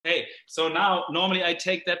So now, normally I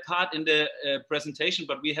take that part in the presentation,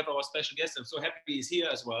 but we have our special guest. I'm so happy he's here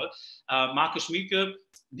as well. Markus Schmieke,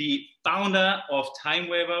 the founder of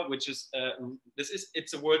TimeWaver, which is,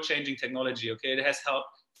 it's a world-changing technology, okay? It has helped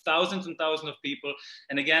thousands and thousands of people.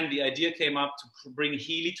 And again, the idea came up to bring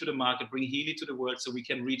Healy to the market, bring Healy to the world, so we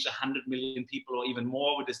can reach 100 million people or even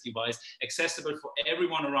more with this device, accessible for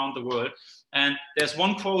everyone around the world. And there's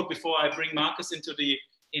one quote before I bring Markus into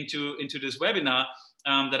this webinar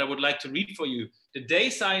that I would like to read for you. The day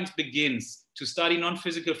science begins to study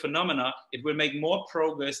non-physical phenomena, it will make more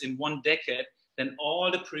progress in 1 decade than all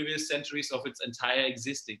the previous centuries of its entire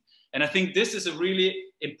existing. And I think this is a really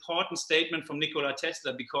important statement from Nikola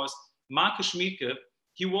Tesla, because Markus Schmieke,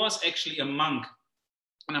 he was actually a monk.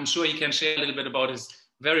 And I'm sure he can share a little bit about his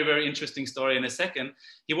very, very interesting story in a second.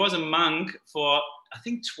 He was a monk for, I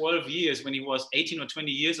think, 12 years. When he was 18 or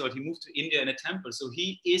 20 years old, he moved to India in a temple. So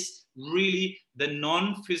he is really the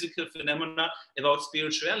non-physical phenomena about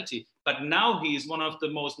spirituality. But now he is one of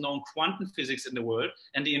the most known quantum physics in the world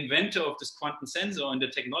and the inventor of this quantum sensor and the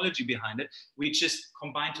technology behind it, which is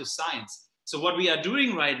combined to science. So what we are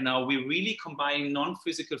doing right now, we're really combining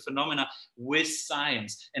non-physical phenomena with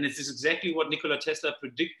science. And this is exactly what Nikola Tesla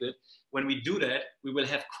predicted. When we do that, we will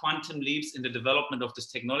have quantum leaps in the development of this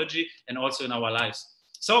technology and also in our lives.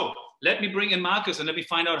 So let me bring in Markus and let me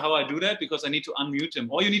find out how I do that, because I need to unmute him.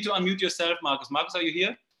 Or you need to unmute yourself, Markus. Markus, are you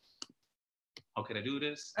here? How can I do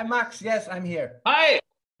this? Hi, Max. Yes, I'm here. Hi.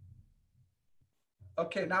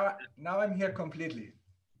 Okay, now I'm here completely.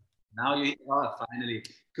 Now you are finally.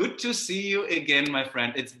 Good to see you again, my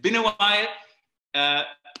friend. It's been a while.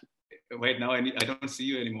 Wait, now I don't see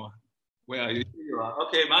you anymore. Where are you? Here you are.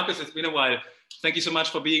 Okay, Markus, it's been a while. Thank you so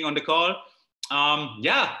much for being on the call.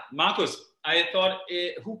 Yeah, Markus, I thought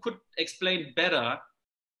who could explain better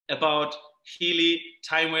about Healy,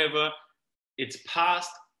 TimeWaver, its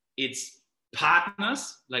past, its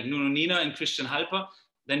partners like Nuno Nina and Christian Halper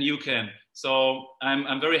than you can. So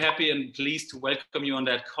I'm very happy and pleased to welcome you on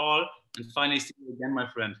that call and finally see you again, my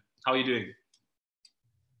friend. How are you doing?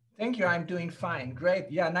 Thank you. I'm doing fine. Great.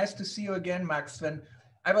 Yeah, nice to see you again, Max. When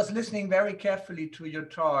I was listening very carefully to your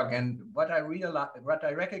talk, and what I realized, what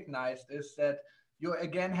I recognized is that you're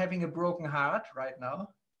again having a broken heart right now.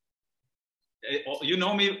 You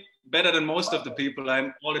know me better than most of the people.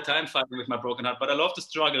 I'm all the time fighting with my broken heart, but I love the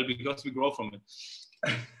struggle because we grow from it.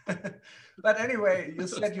 But anyway, you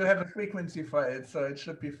said you have a frequency for it, so it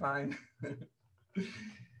should be fine.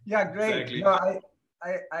 Yeah, great. Exactly. No,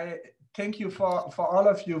 I thank you for all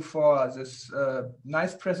of you for this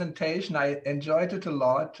nice presentation. I enjoyed it a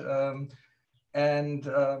lot.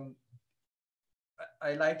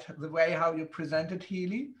 I liked the way how you presented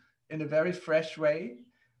Healy in a very fresh way.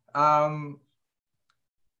 And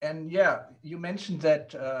yeah, you mentioned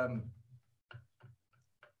that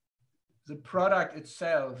the product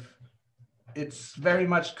itself, it's very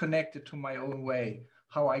much connected to my own way,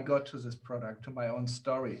 how I got to this product, to my own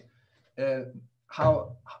story,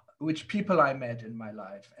 which people I met in my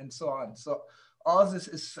life, and so on. So all this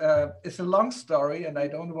is a long story, and I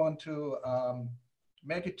don't want to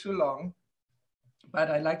make it too long, but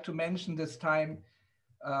I like to mention this time,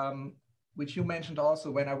 which you mentioned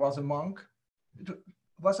also, when I was a monk. It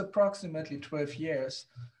was approximately 12 years.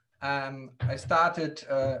 I started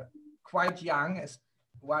quite young,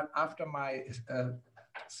 after my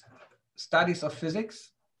studies of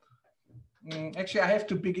physics. Actually, I have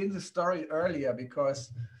to begin the story earlier,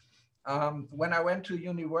 because when I went to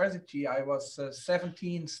university, I was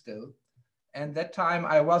 17 still. And that time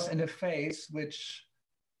I was in a phase which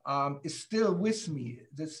is still with me,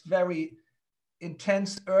 this very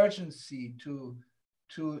intense urgency to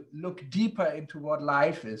look deeper into what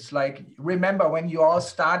life is. Like, remember when you all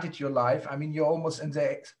started your life, I mean, you're almost in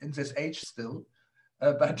this age still,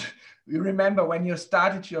 but you remember when you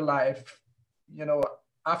started your life, you know,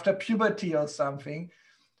 after puberty or something,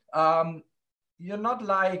 you're not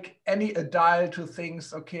like any adult who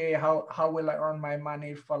thinks, okay, how will I earn my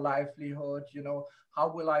money for livelihood? You know, how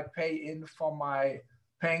will I pay in for my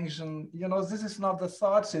pension? You know, this is not the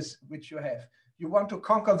thoughts which you have. You want to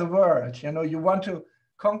conquer the world. You know, you want to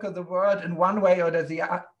conquer the world in one way or the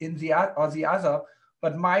other.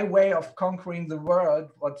 But my way of conquering the world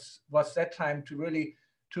was that time to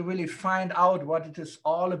really find out what it is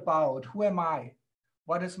all about. Who am I?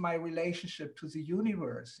 What is my relationship to the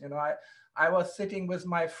universe? You know, I was sitting with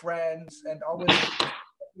my friends and always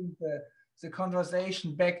the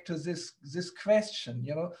conversation back to this question,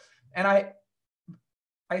 you know. And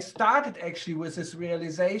I started actually with this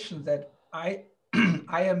realization that I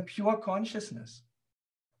am pure consciousness.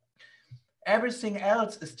 Everything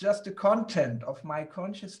else is just the content of my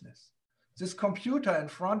consciousness. this computer in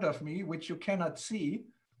front of me, which you cannot see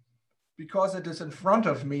because it is in front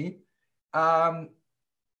of me,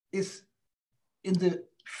 is in the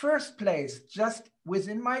first place just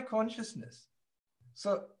within my consciousness.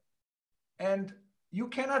 So, and you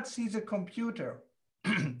cannot see the computer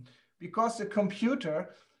because the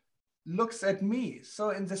computer looks at me. So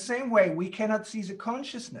in the same way, we cannot see the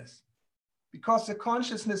consciousness because the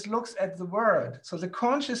consciousness looks at the world. So the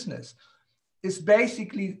consciousness is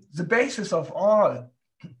basically the basis of all.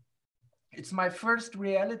 It's my first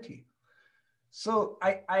reality. So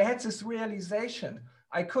I had this realization.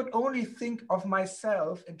 I could only think of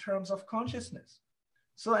myself in terms of consciousness.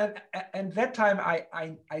 So and that time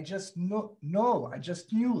I just I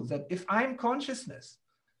just knew that if I'm consciousness,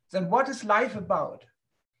 then what is life about?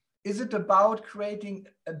 Is it about creating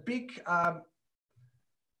a big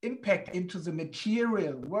impact into the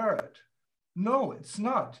material world? No, it's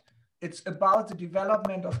not. It's about the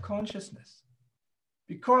development of consciousness.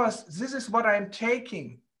 Because this is what I'm taking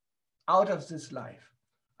out of this life.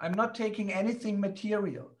 I'm not taking anything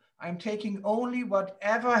material. I'm taking only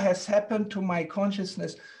whatever has happened to my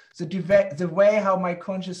consciousness, the way how my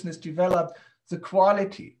consciousness developed, the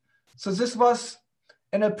quality. So this was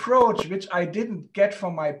an approach which I didn't get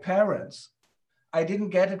from my parents. I didn't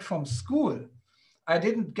get it from school. I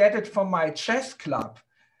didn't get it from my chess club.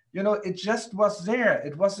 You know, it just was there.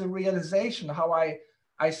 It was a realization how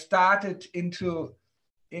I started into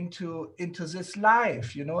this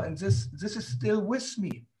life, you know, and this is still with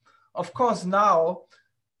me. Of course, now,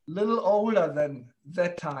 a little older than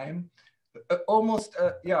that time, almost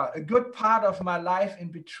a good part of my life in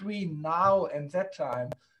between now and that time,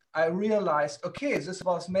 I realized, okay, this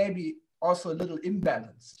was maybe also a little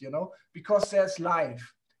imbalanced, you know, because there's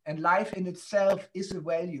life, and life in itself is a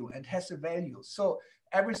value and has a value. So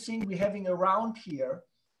everything we're having around here,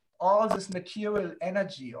 all this material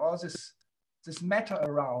energy, all this matter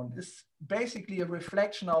around is basically a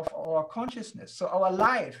reflection of our consciousness. So our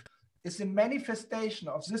life is a manifestation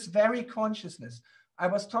of this very consciousness I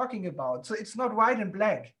was talking about. So it's not white and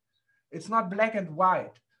black. It's not black and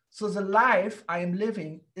white. So the life I am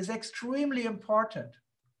living is extremely important.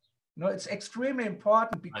 You know, it's extremely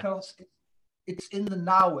important because it's in the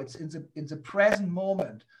now, it's in the present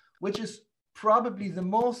moment, which is probably the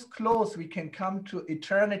most close we can come to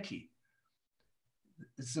eternity.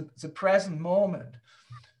 It's the present moment.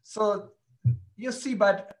 So you see,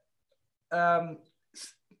 but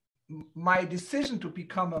my decision to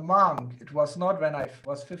become a monk, it was not when I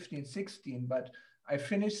was 15, 16, but I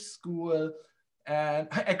finished school and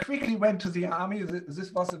I quickly went to the army.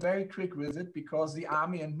 This was a very quick visit because the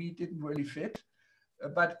army and me didn't really fit,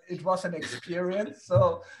 but it was an experience.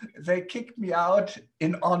 So they kicked me out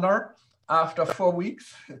in honor after 4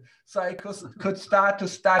 weeks. So I could start to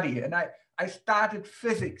study, and I started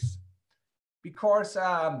physics because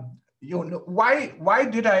you know, why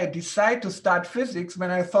did I decide to start physics when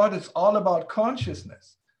I thought it's all about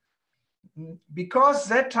consciousness? Because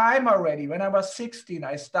that time already, when I was 16,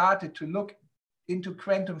 I started to look into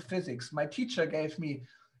quantum physics. My teacher gave me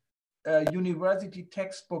university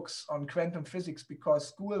textbooks on quantum physics because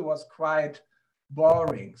school was quite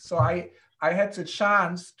boring. So I had the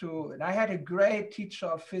chance to, and I had a great teacher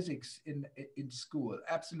of physics in school,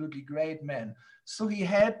 absolutely great man. So he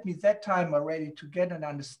helped me that time already to get an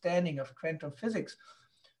understanding of quantum physics.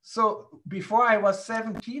 So before I was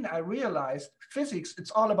 17, I realized physics,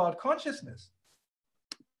 it's all about consciousness.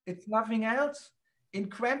 It's nothing else. In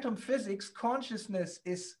quantum physics, consciousness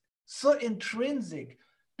is so intrinsic,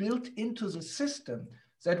 built into the system,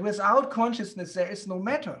 that without consciousness, there is no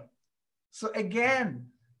matter. So again,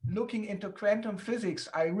 looking into quantum physics,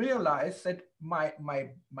 I realized that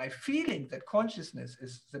my feeling that consciousness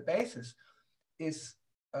is the basis is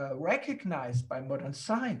recognized by modern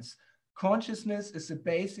science. Consciousness is the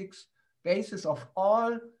basis of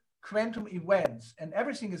all quantum events, and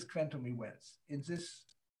everything is quantum events in this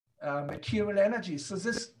material energy. So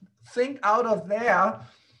this thing out of there,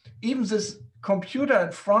 even this computer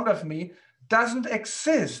in front of me, doesn't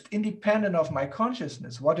exist independent of my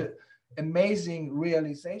consciousness. What an amazing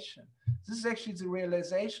realization. This is actually the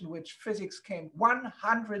realization which physics came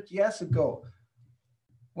 100 years ago.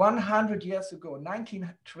 100 years ago,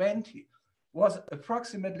 1920, was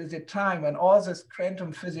approximately the time when all this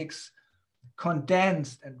quantum physics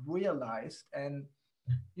condensed and realized. And,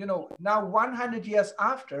 you know, now 100 years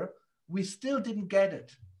after, we still didn't get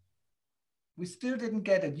it. We still didn't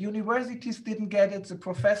get it. Universities didn't get it. The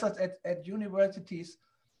professors at universities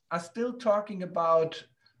are still talking about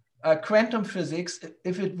quantum physics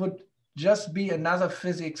if it would just be another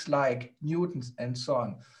physics like Newton's and so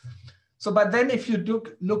on. So, but then if you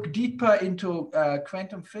look deeper into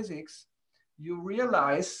quantum physics, you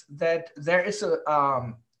realize that there is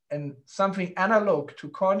something analog to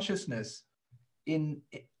consciousness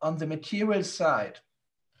on the material side.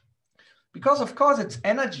 Because of course it's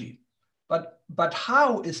energy, but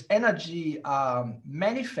how is energy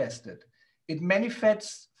manifested? It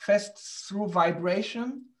manifests through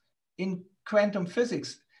vibration in quantum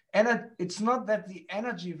physics. And it's not that the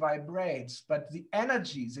energy vibrates, but the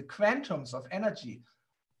energy, the quantums of energy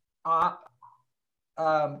are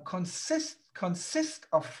consist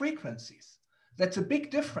of frequencies. That's a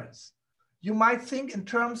big difference. You might think in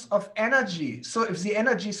terms of energy. So if the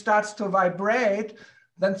energy starts to vibrate,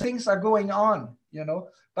 then things are going on, you know,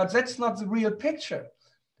 but that's not the real picture.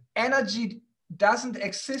 Energy doesn't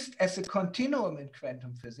exist as a continuum in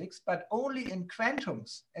quantum physics, but only in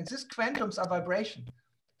quantums. And these quantums are vibration,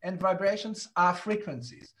 and vibrations are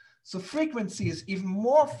frequencies. So frequency is even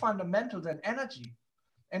more fundamental than energy,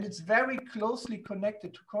 and it's very closely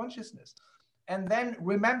connected to consciousness. And then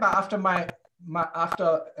remember, after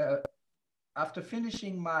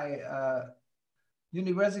finishing my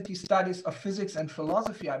university studies of physics and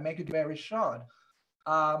philosophy, I make it very short,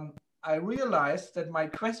 I realized that my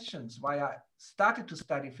questions why I started to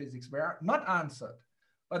study physics were not answered,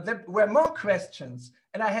 but there were more questions,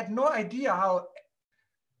 and I had no idea how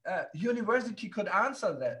university could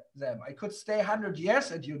answer them. I could stay 100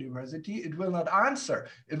 years at university, it will not answer.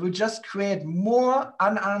 It will just create more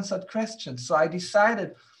unanswered questions. So I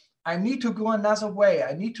decided I need to go another way.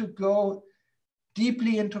 I need to go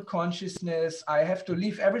deeply into consciousness. I have to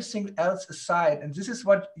leave everything else aside. And this is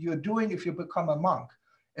what you're doing if you become a monk,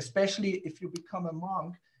 especially if you become a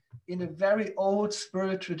monk in a very old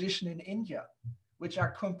spiritual tradition in India, which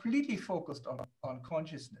are completely focused on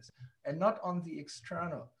consciousness and not on the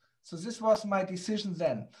external. So this was my decision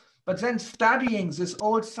then. But then studying this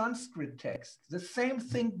old Sanskrit text, the same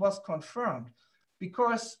thing was confirmed,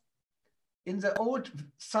 because in the old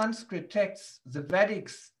Sanskrit text, the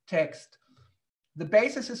Vedic text, the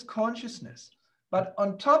basis is consciousness. But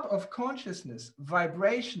on top of consciousness,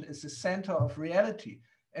 vibration is the center of reality,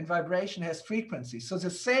 and vibration has frequency. So the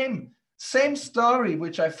same story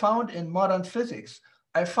which I found in modern physics,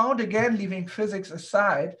 I found again, leaving physics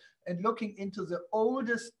aside and looking into the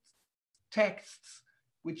oldest texts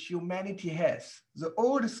which humanity has, the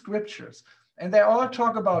oldest scriptures. And they all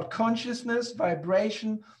talk about consciousness,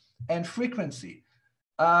 vibration, and frequency.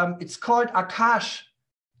 It's called Akash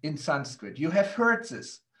in Sanskrit. You have heard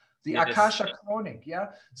this. The Yes. Akasha Chronic,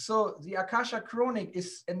 yeah? So the Akasha Chronic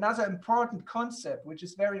is another important concept, which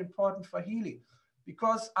is very important for Healy,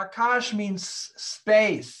 because Akash means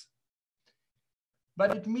space,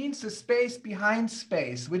 but it means the space behind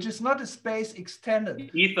space, which is not a space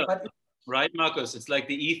extended. Ether, but right, Marcus? It's like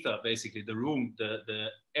the ether, basically, the room, the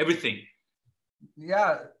everything.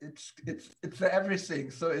 Yeah, it's the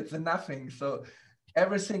everything, so it's a nothing. So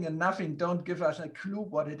everything and nothing don't give us a clue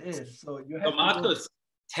what it is. So you have Marcus,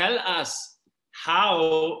 tell us,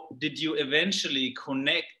 how did you eventually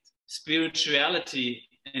connect spirituality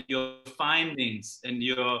and your findings and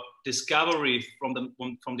your discovery from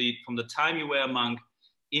the time you were a monk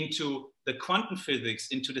into the quantum physics,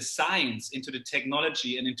 into the science, into the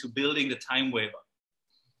technology, and into building the TimeWaver?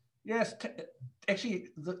 Yes, actually,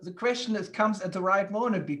 the question comes at the right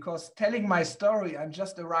moment, because telling my story, I'm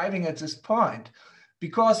just arriving at this point.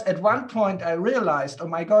 Because at one point I realized, oh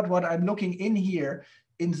my God, what I'm looking in here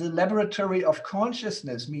in the laboratory of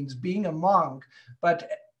consciousness means being a monk, but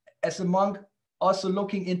as a monk also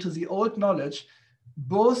looking into the old knowledge,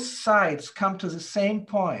 both sides come to the same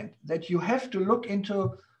point, that you have to look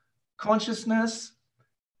into consciousness,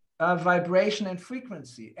 vibration, and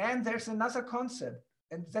frequency. And there's another concept,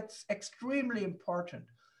 and that's extremely important,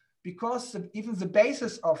 because even the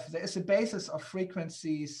basis there is a basis of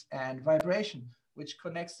frequencies and vibration, which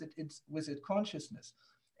connects it with its consciousness.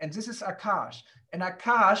 And this is Akash. And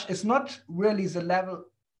Akash is not really the level,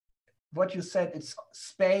 what you said, it's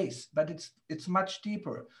space, but it's much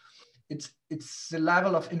deeper. It's the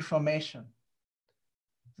level of information.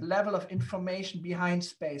 The level of information behind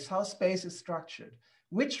space, how space is structured,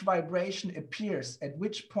 which vibration appears at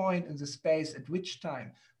which point in the space, at which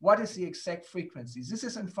time, what is the exact frequency. This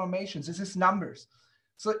is information, this is numbers.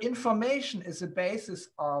 So information is the basis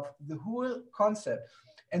of the whole concept.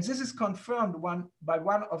 And this is confirmed by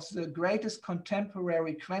one of the greatest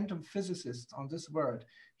contemporary quantum physicists on this world.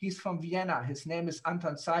 He's from Vienna. His name is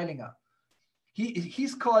Anton Zeilinger.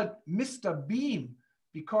 He's called Mr. Beam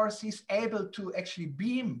because he's able to actually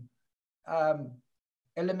beam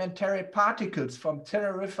elementary particles from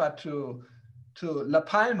Tenerife to La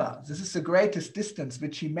Palma. This is the greatest distance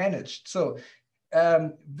which he managed. So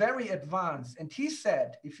very advanced. And he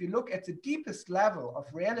said, if you look at the deepest level of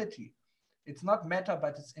reality, It's not matter,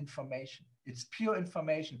 but it's information. It's pure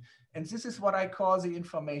information. And this is what I call the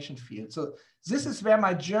information field. So this is where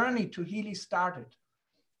my journey to Healy started.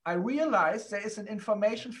 I realized there is an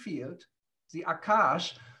information field, the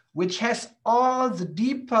Akash, which has all the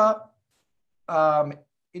deeper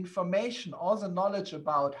information, all the knowledge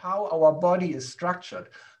about how our body is structured,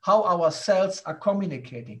 how our cells are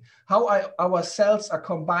communicating, how our cells are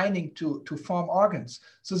combining to form organs.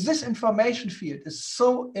 So this information field is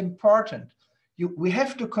so important. We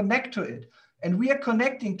have to connect to it. And we are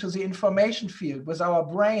connecting to the information field with our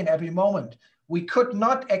brain every moment. We could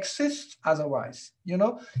not exist otherwise. You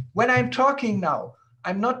know, when I'm talking now,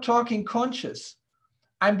 I'm not talking conscious.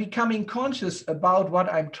 I'm becoming conscious about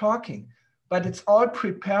what I'm talking, but it's all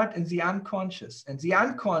prepared in the unconscious, and the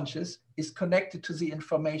unconscious is connected to the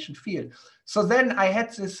information field. So then I had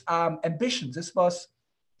this ambition. This was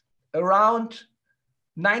around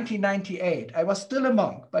 1998. I was still a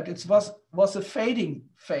monk, but it was a fading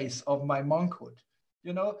phase of my monkhood.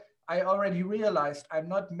 You know, I already realized I'm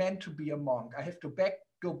not meant to be a monk. I have to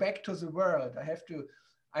go back to the world. I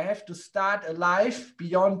have to start a life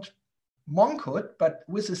beyond monkhood, but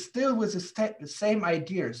still with the same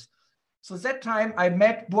ideas. So that time I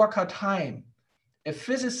met Burkhard Heim, a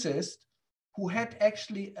physicist who had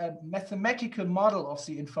actually a mathematical model of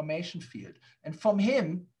the information field. And from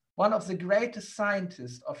him, one of the greatest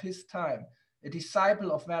scientists of his time, a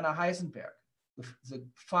disciple of Werner Heisenberg, the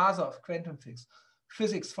father of quantum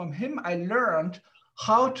physics, from him I learned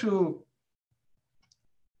how to,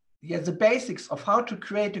 the basics of how to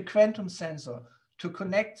create a quantum sensor to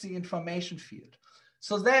connect the information field.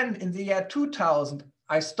 So then in the year 2000,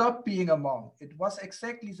 I stopped being a monk. It was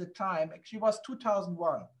exactly the time, actually it was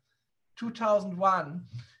 2001. 2001,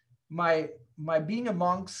 my being a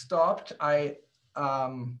monk stopped. This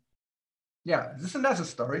is another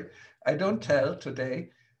story I don't tell today,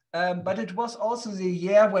 but it was also the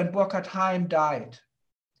year when Burkhard Heim died.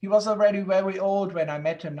 He was already very old when I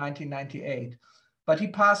met him in 1998, but he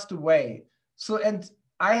passed away. So, and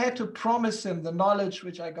I had to promise him the knowledge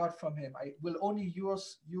which I got from him, I will only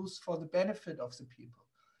use for the benefit of the people.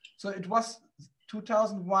 So it was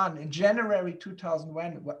 2001, in January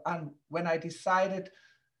 2001, when I decided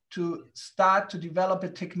to start to develop a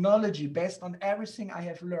technology based on everything I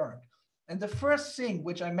have learned. And the first thing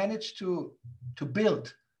which I managed to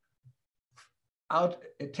build out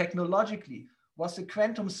technologically was a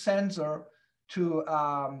quantum sensor to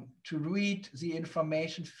read the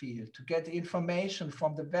information field, to get the information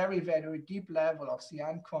from the very, very deep level of the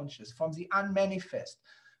unconscious, from the unmanifest,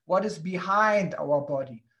 what is behind our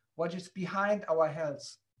body, what is behind our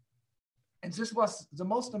health. And this was the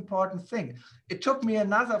most important thing. It took me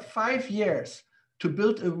another 5 years to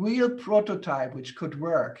build a real prototype which could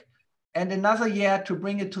work, and another year to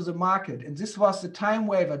bring it to the market. And this was the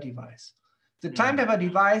TimeWaver device. The TimeWaver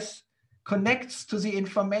device connects to the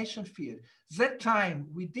information field. That time,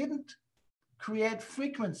 we didn't create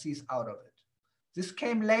frequencies out of it. This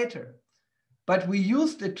came later. But we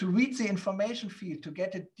used it to read the information field, to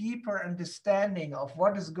get a deeper understanding of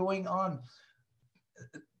what is going on,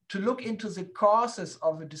 to look into the causes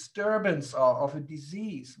of a disturbance or of a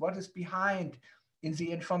disease, what is behind in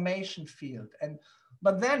the information field.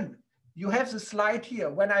 But then you have the slide here.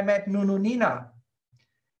 When I met Nunu Nina,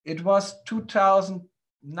 it was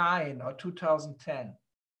 2009 or 2010.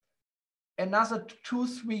 Another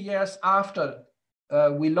 2-3 years after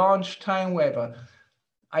we launched TimeWaver,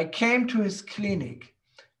 I came to his clinic.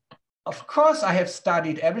 Of course, I have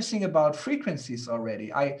studied everything about frequencies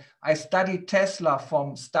already. I studied Tesla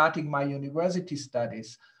from starting my university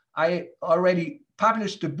studies. I already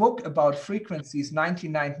published a book about frequencies,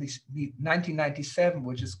 1997,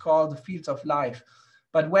 which is called The Fields of Life.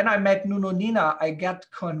 But when I met Nunu Nina, I got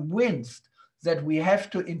convinced that we have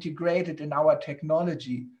to integrate it in our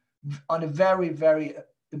technology on a very, very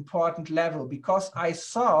important level, because I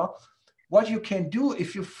saw what you can do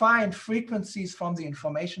if you find frequencies from the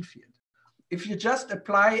information field. If you just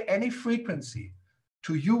apply any frequency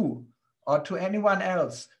to you or to anyone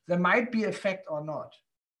else, there might be effect or not.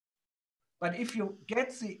 But if you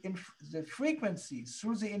get the frequency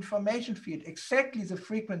through the information field, exactly the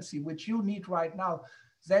frequency which you need right now,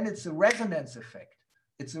 then it's a resonance effect.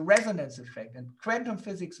 It's a resonance effect. And quantum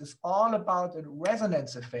physics is all about a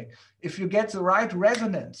resonance effect. If you get the right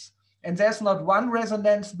resonance, and there's not one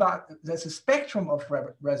resonance, but there's a spectrum of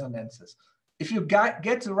resonances. If you get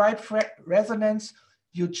the right resonance,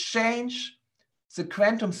 you change the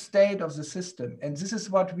quantum state of the system. And this is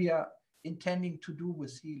what we are intending to do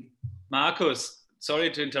with Healy. Markus,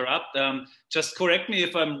 sorry to interrupt. Just correct me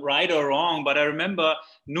if I'm right or wrong, but I remember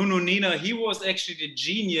Nunu Nina, he was actually the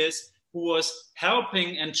genius who was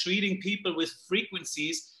helping and treating people with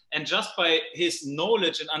frequencies. And just by his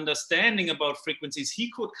knowledge and understanding about frequencies,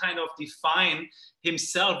 he could kind of define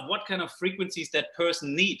himself what kind of frequencies that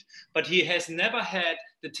person need. But he has never had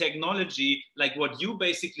the technology like what you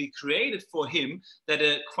basically created for him, that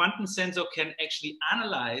a quantum sensor can actually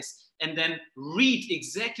analyze and then read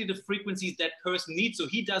exactly the frequencies that person needs. So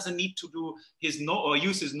he doesn't need to do his or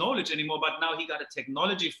use his knowledge anymore, but now he got a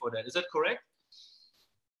technology for that. Is that correct?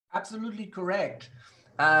 Absolutely correct.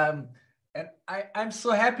 And I'm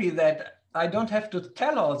so happy that I don't have to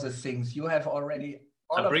tell all the things you have already.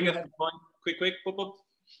 All of you have, quick, pop, pop.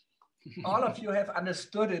 All of you have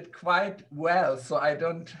understood it quite well, so I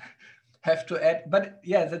don't have to add. But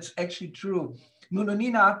yeah, that's actually true. Nuno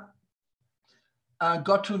Nina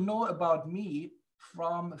got to know about me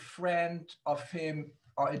from a friend of him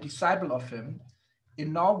or a disciple of him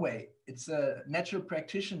in Norway. It's a natural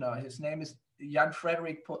practitioner. His name is Jan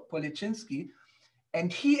Frederick Policzynski.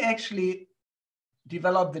 And he actually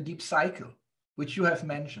developed the deep cycle, which you have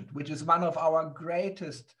mentioned, which is one of our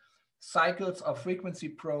greatest cycles of frequency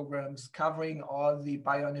programs covering all the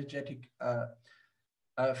bioenergetic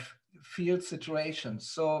field situations.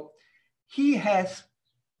 So he has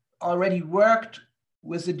already worked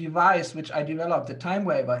with the device which I developed, the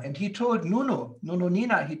TimeWaver, and he told Nuno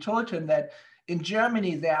Nina, he told him that in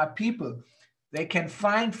Germany there are people, they can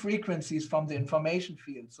find frequencies from the information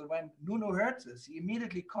field. So when Nuno heard this, he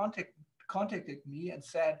immediately contacted me and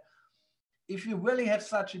said, if you really have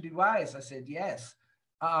such a device, I said, yes.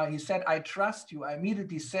 He said, I trust you. I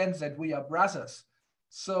immediately sense that we are brothers.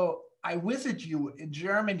 So I visit you in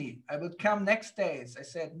Germany. I will come next days. I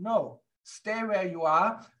said, no, stay where you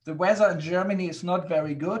are. The weather in Germany is not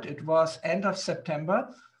very good. It was end of September,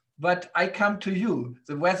 but I come to you.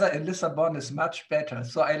 The weather in Lisbon is much better.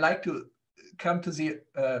 So I like to come to the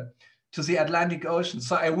Atlantic Ocean.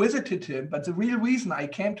 So I visited him, but the real reason I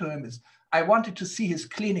came to him is I wanted to see his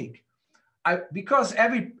clinic. Because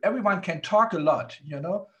everyone can talk a lot, you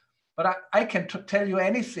know, but I can tell you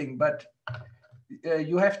anything, but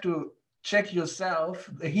you have to check yourself,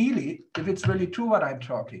 the Healy, if it's really true what I'm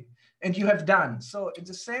talking, and you have done. So in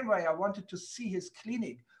the same way, I wanted to see his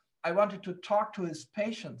clinic. I wanted to talk to his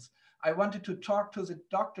patients. I wanted to talk to the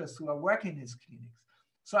doctors who are working in his clinics.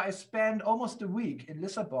 So I spent almost a week in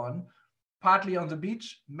Lisbon, partly on the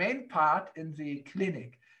beach, main part in the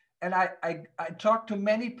clinic. And I talked to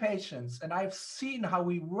many patients, and I've seen how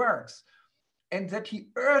he works and that he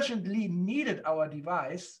urgently needed our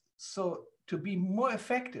device so to be more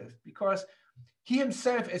effective, because he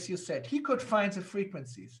himself, as you said, he could find the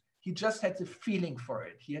frequencies. He just had the feeling for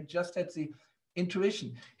it. He had just had the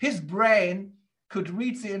intuition. His brain could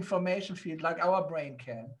read the information field like our brain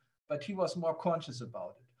can, but he was more conscious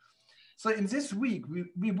about it. So in this week,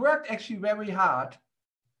 we worked actually very hard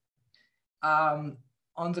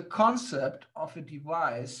on the concept of a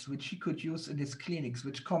device which he could use in his clinics,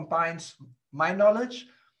 which combines my knowledge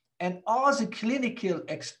and all the clinical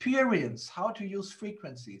experience, how to use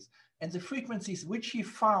frequencies, and the frequencies which he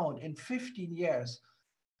found in 15 years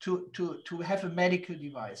to have a medical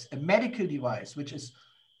device which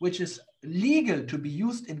is legal to be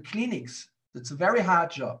used in clinics. It's a very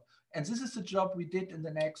hard job. And this is the job we did in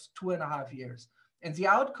the next 2.5 years. And the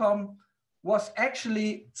outcome was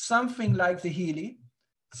actually something like the Healy,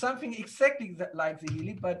 something exactly like the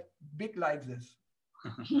Healy, but big like this,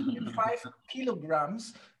 5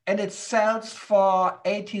 kilograms, and it sells for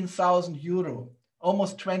 18,000 euro,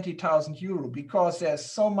 almost 20,000 euro, because there's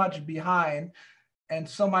so much behind and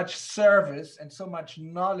so much service and so much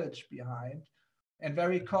knowledge behind, and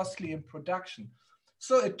very costly in production.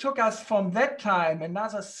 So it took us from that time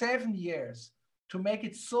another 7 years to make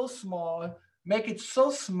it so small, make it so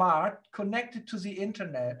smart, connected to the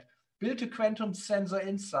internet, built a quantum sensor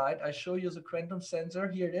inside. I show you the quantum sensor.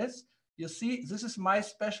 Here it is. You see, this is my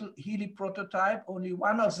special Healy prototype. Only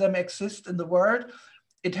one of them exists in the world.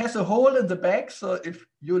 It has a hole in the back. So if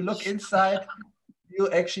you look inside, you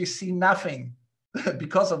actually see nothing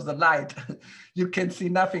because of the light. You can see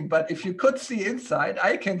nothing. But if you could see inside,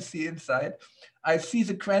 I can see inside. I see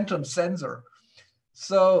the quantum sensor.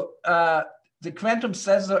 So the quantum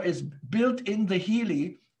sensor is built in the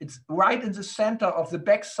Healy. It's right in the center of the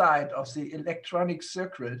backside of the electronic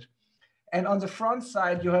circuit. And on the front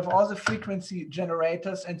side, you have all the frequency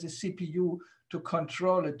generators and the CPU to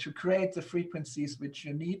control it, to create the frequencies which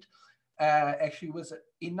you need, actually with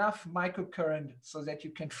enough microcurrent so that you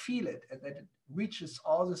can feel it and that it reaches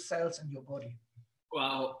all the cells in your body.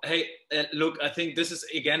 Wow. Hey, look, I think this is,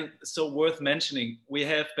 again, so worth mentioning. We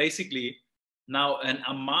have basically now an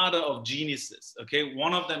armada of geniuses, okay?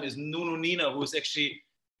 One of them is Nuno Nina, who's actually,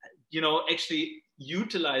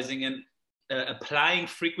 utilizing and applying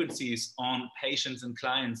frequencies on patients and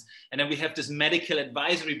clients. And then we have this medical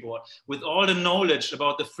advisory board with all the knowledge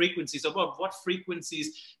about the frequencies, about what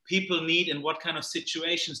frequencies people need in what kind of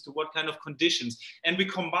situations, to what kind of conditions. And we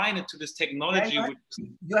combine it to this technology. Yeah,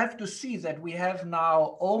 you have to see that we have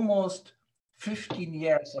now almost 15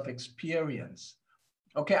 years of experience.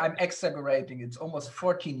 Okay, I'm exaggerating. It's almost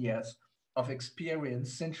 14 years of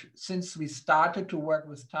experience since we started to work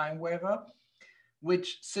with TimeWaver,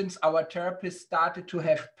 which since our therapists started to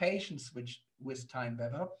have patients with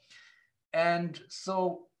TimeWaver. And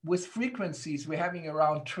so with frequencies, we're having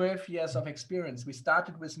around 12 years of experience. We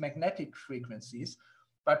started with magnetic frequencies,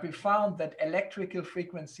 but we found that electrical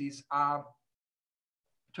frequencies are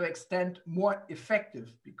to extent more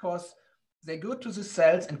effective because they go to the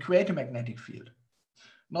cells and create a magnetic field,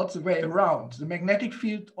 not the way around. The magnetic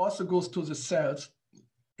field also goes to the cells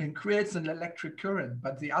and creates an electric current,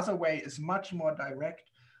 but the other way is much more direct.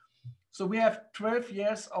 So we have 12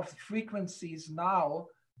 years of frequencies now,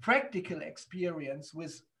 practical experience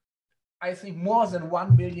with, I think, more than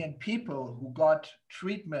 1 million people who got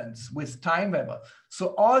treatments with TimeWaver.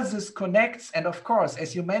 So all this connects, and of course,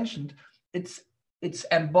 as you mentioned, it's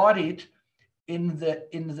embodied within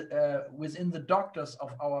the doctors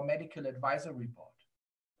of our medical advisory board.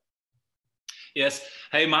 Yes.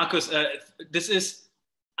 Hey, Markus, this is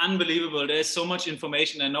unbelievable. There's so much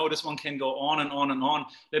information. I know this one can go on and on and on.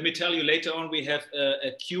 Let me tell you, later on we have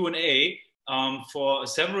a Q&A for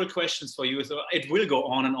several questions for you. So it will go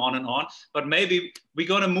on and on and on, but maybe we're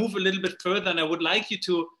going to move a little bit further, and I would like you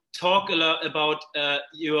to talk a lot about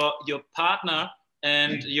your partner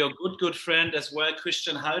and your good friend as well,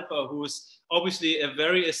 Christian Halper, who's obviously a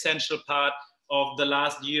very essential part of the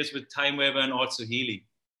last years with TimeWaver and also Healy.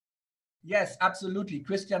 Yes, absolutely.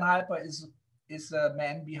 Christian Halper is a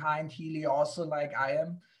man behind Healy also, like I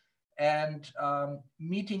am. And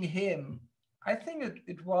meeting him, I think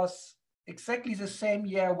it was exactly the same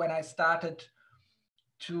year when I started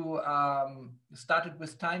with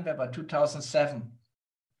TimeWaver, 2007.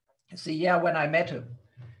 It's the year when I met him.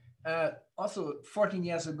 Also 14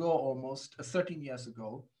 years ago, almost 13 years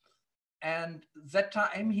ago. And that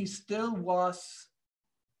time he still was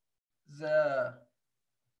the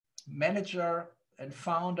manager and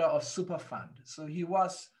founder of Superfund. So he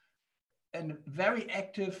was a very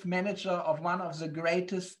active manager of one of the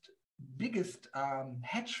biggest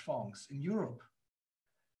hedge funds in Europe.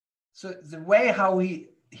 So the way how he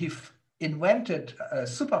invented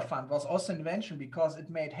Superfund was also an invention because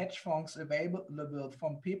it made hedge funds available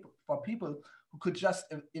for people who could just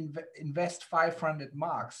invest 500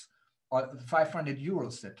 marks or 500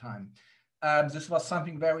 euros at that time. This was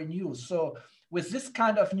something very new. So with this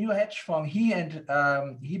kind of new hedge fund,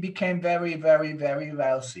 he became very, very, very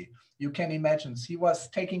wealthy. You can imagine. He was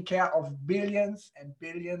taking care of billions and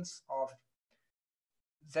billions of,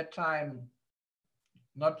 that time,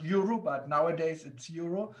 not euro, but nowadays it's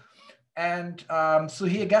euro. And so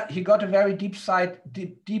he got a very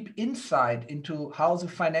deep insight into how the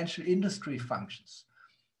financial industry functions.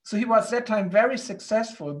 So he was that time very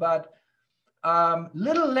successful, but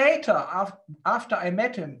little later, after I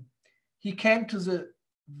met him, he came to the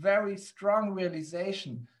very strong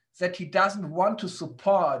realization that he doesn't want to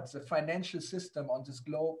support the financial system on this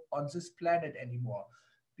globe, on this planet anymore,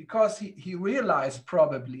 because he realized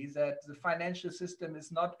probably that the financial system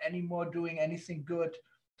is not anymore doing anything good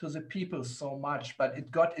to the people so much, but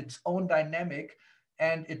it got its own dynamic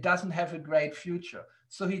and it doesn't have a great future.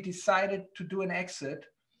 So he decided to do an exit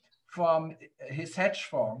from his hedge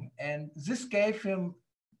fund, and this gave him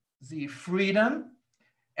the freedom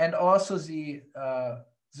and also the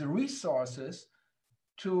resources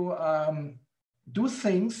to do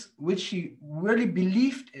things which he really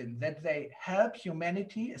believed in, that they help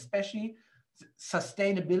humanity, especially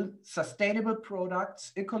sustainable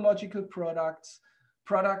products, ecological products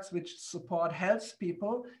which support health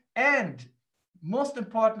people, and most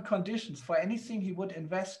important conditions for anything he would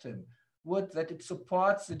invest in that it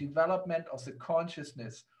supports the development of the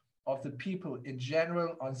consciousness of the people in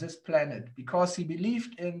general on this planet, because he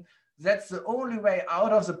believed in that's the only way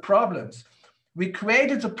out of the problems. We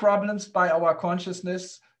created the problems by our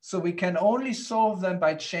consciousness, so we can only solve them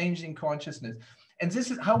by changing consciousness. And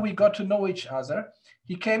this is how we got to know each other.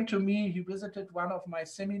 He came to me, he visited one of my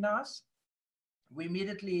seminars. We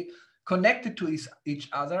immediately connected to each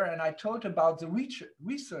other, and I told about the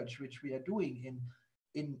research which we are doing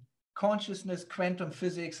in consciousness, quantum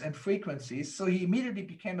physics, and frequencies. So he immediately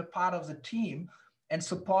became a part of the team and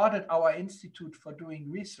supported our institute for doing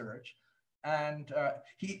research. And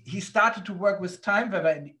he started to work with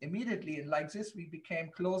TimeWaver immediately. And like this, we became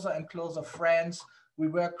closer and closer friends we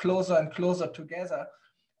worked closer and closer together.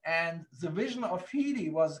 And the vision of Healy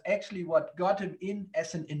was actually what got him in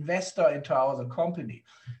as an investor into our company.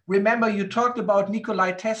 Remember, you talked about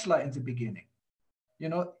Nikola Tesla in the beginning. You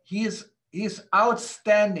know, he is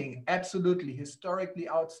outstanding, absolutely, historically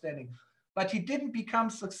outstanding. But he didn't become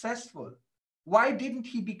successful. Why didn't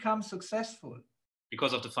he become successful?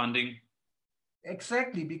 Because of the funding.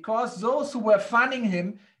 Exactly, because those who were funding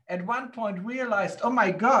him at one point realized, oh my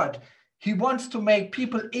God, he wants to make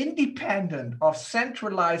people independent of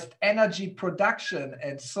centralized energy production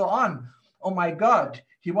and so on. Oh my God,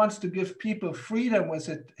 he wants to give people freedom with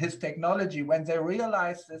his technology. When they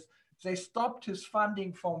realized this, they stopped his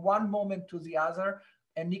funding from one moment to the other,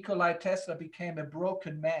 and Nikola Tesla became a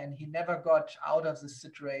broken man. He never got out of the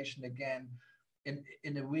situation again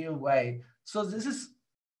in a real way. So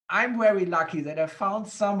I'm very lucky that I found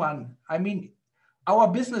someone. I mean, our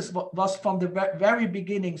business was from the very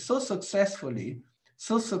beginning so successful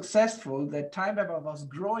that TimeWaver was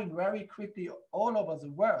growing very quickly all over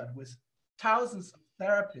the world with thousands of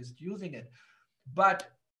therapists using it.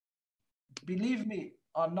 But believe me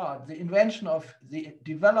or not, the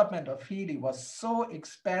development of Healy was so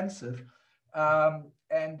expensive,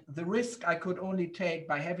 and the risk I could only take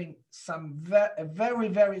by having a very,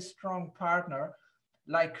 very strong partner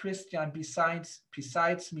like Christian besides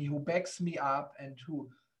me, who backs me up and who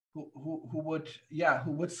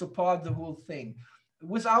would support the whole thing.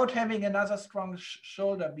 Without having another strong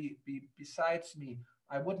shoulder besides me,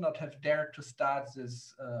 I would not have dared to start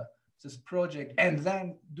this project and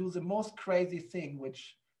then do the most crazy thing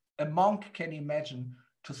which a monk can imagine,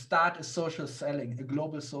 to start a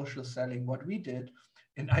global social selling. What we did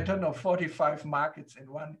in, I don't know, 45 markets in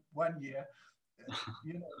one year.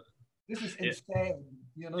 You know, this is insane.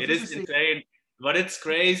 You know, it is insane, but it's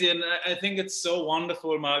crazy, and I think it's so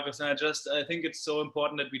wonderful, Marcus. And I think it's so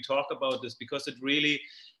important that we talk about this, because it really,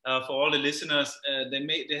 for all the listeners,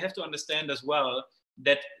 they have to understand as well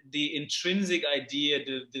that the intrinsic idea,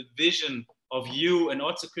 the vision of you and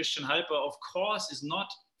also Christian Halper, of course, is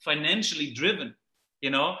not financially driven. You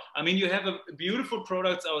know, I mean, you have a beautiful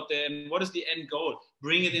products out there, and what is the end goal?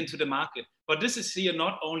 Bring it into the market. But this is here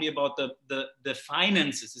not only about the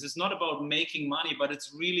finances. This is not about making money, but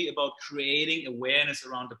it's really about creating awareness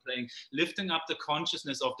around the playing, lifting up the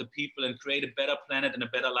consciousness of the people, and create a better planet and a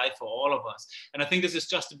better life for all of us. And I think this is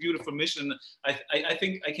just a beautiful mission. I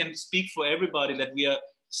think I can speak for everybody that we are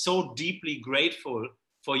so deeply grateful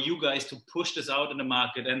for you guys to push this out in the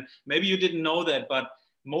market. And maybe you didn't know that, but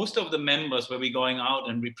most of the members where we're going out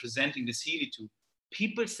and representing this Healy to,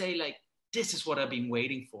 people say like, this is what I've been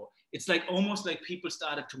waiting for. It's like almost like people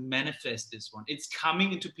started to manifest this one. It's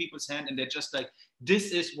coming into people's hand, and they're just like,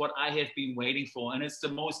 this is what I have been waiting for. And it's the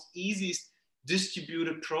most easiest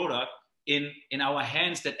distributed product in our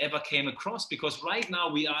hands that ever came across, because right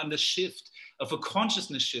now we are in the shift of a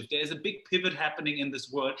consciousness shift. There is a big pivot happening in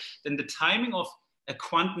this world. Then the timing of a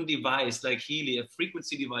quantum device like Healy, a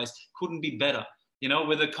frequency device, couldn't be better. You know,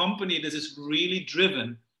 with a company that is really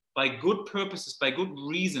driven by good purposes, by good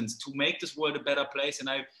reasons to make this world a better place. And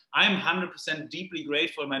I'm 100% deeply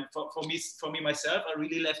grateful, man. For me myself, I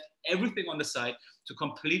really left everything on the side to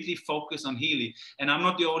completely focus on Healy. And I'm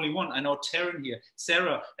not the only one. I know Taryn here,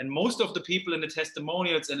 Sarah, and most of the people in the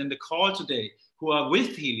testimonials and in the call today who are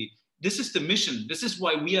with Healy. This is the mission. This is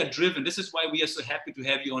why we are driven. This is why we are so happy to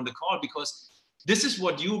have you on the call, because this is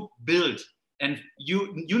what you built. And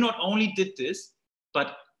you not only did this,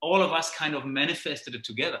 but all of us kind of manifested it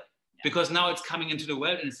together, because now it's coming into the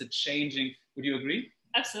world and it's a changing. Would you agree?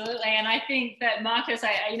 Absolutely. And I think that Marcus,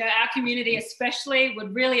 you know, our community especially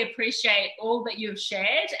would really appreciate all that you've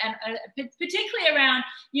shared, and particularly around,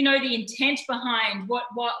 you know, the intent behind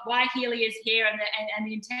why Healy is here, and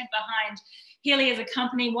the intent behind Healy as a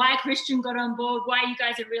company, why Christian got on board, why you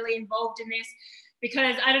guys are really involved in this.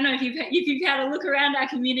 Because I don't know if you've had a look around our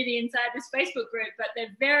community inside this Facebook group, but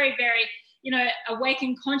they're very, very, you know,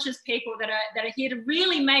 awakened, conscious people that are here to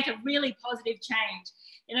really make a really positive change.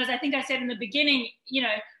 And as I think I said in the beginning, you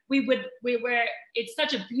know, it's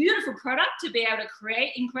such a beautiful product to be able to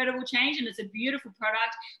create incredible change, and it's a beautiful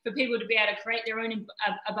product for people to be able to create their own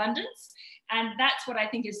abundance. And that's what I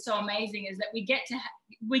think is so amazing, is that we get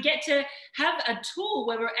to have a tool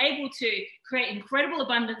where we're able to create incredible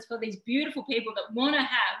abundance for these beautiful people that want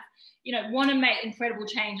to make incredible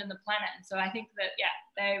change on the planet. And so I think that,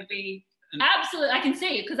 they would be absolutely, I can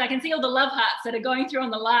see, because I can see all the love hearts that are going through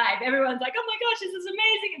on the live. Everyone's like, oh my gosh, this is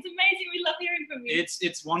amazing. It's amazing. We love hearing from you.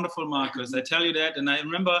 It's wonderful, Marcus. I tell you that. And I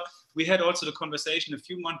remember we had also the conversation a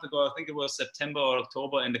few months ago, I think it was September or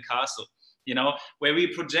October, in the castle, you know, where we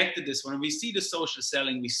projected this. When we see the social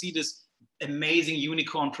selling, we see this amazing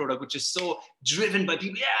unicorn product, which is so driven by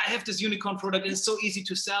people. Yeah, I have this unicorn product and it's so easy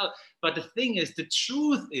to sell. But the thing is, the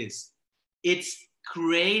truth is, it's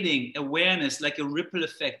creating awareness like a ripple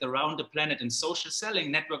effect around the planet, and social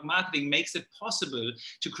selling, network marketing makes it possible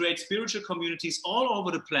to create spiritual communities all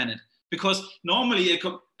over the planet. Because normally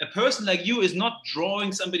a person like you is not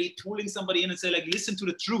drawing somebody, tooling somebody in and say like, listen to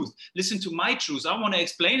the truth, listen to my truth. I want to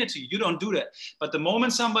explain it to you. You don't do that. But the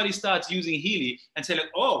moment somebody starts using Healy and say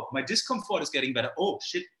like, oh, my discomfort is getting better. Oh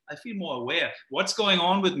shit, I feel more aware. What's going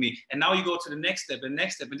on with me? And now you go to the next step, the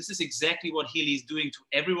next step. And this is exactly what Healy is doing to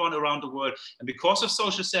everyone around the world. And because of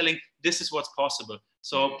social selling, this is what's possible.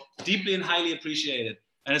 So deeply and highly appreciated.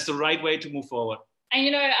 And it's the right way to move forward. And,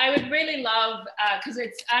 you know, I would really love, because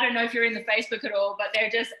I don't know if you're in the Facebook at all, but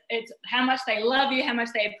it's how much they love you, how much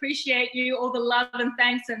they appreciate you, all the love and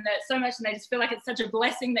thanks, and that so much, and they just feel like it's such a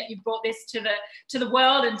blessing that you've brought this to the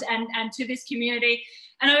world and to this community.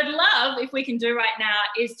 And I would love, if we can do right now,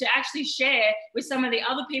 is to actually share with some of the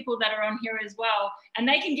other people that are on here as well, and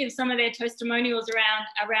they can give some of their testimonials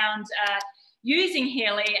around using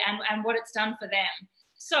Healy and what it's done for them.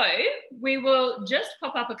 So we will just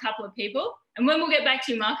pop up a couple of people, and when we'll get back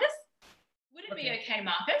to you, Marcus, would it be okay,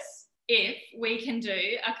 Marcus, if we can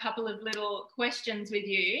do a couple of little questions with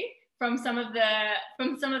you from some of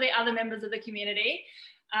the other members of the community?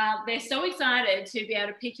 They're so excited to be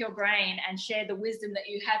able to pick your brain and share the wisdom that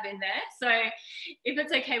you have in there. So if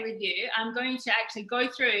it's okay with you, I'm going to actually go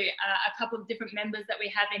through a couple of different members that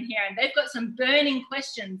we have in here, and they've got some burning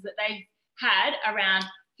questions that they've had around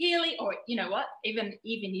Healy, or you know what, even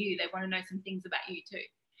you, they want to know some things about you too.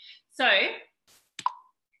 So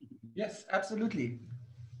yes, absolutely.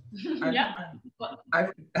 Yeah.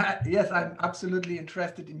 Yes, I'm absolutely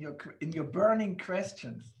interested in your burning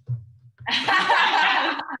questions.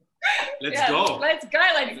 Let's go. Let's go.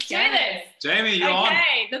 Let's do this. Jamie, you're on.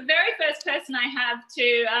 Okay, the very first person I have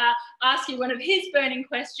to ask you one of his burning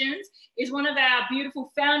questions is one of our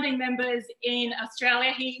beautiful founding members in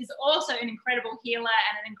Australia. He is also an incredible healer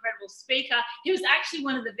and an incredible speaker. He was actually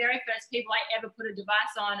one of the very first people I ever put a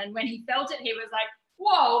device on, and when he felt it, he was like,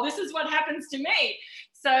 whoa, this is what happens to me.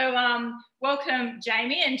 So welcome,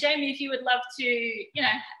 Jamie. And Jamie, if you would love to, you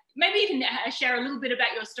know, maybe you can share a little bit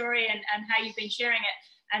about your story and how you've been sharing it,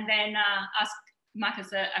 and then ask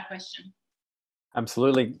Marcus a question.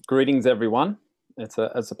 Absolutely. Greetings, everyone. It's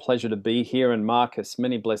a pleasure to be here. And Marcus,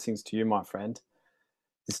 many blessings to you, my friend.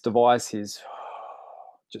 This device is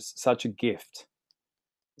just such a gift,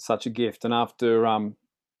 such a gift. And after,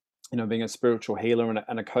 you know, being a spiritual healer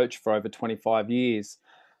and a coach for over 25 years,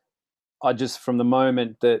 I just, from the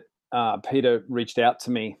moment that Peter reached out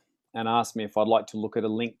to me and asked me if I'd like to look at a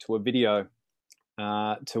link to a video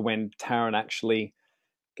to when Taryn actually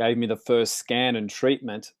gave me the first scan and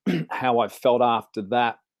treatment, how I felt after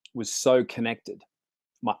that was so connected.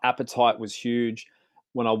 My appetite was huge.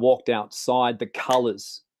 When I walked outside, the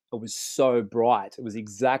colors, it was so bright. It was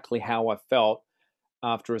exactly how I felt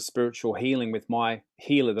after a spiritual healing with my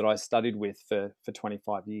healer that I studied with for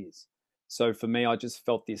 25 years. So for me, I just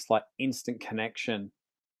felt this like instant connection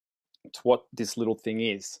to what this little thing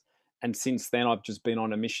is. And since then, I've just been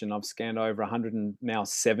on a mission. I've scanned over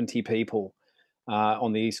 170 people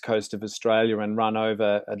on the east coast of Australia and run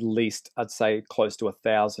over at least, I'd say, close to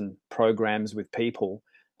 1,000 programs with people.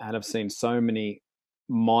 And I've seen so many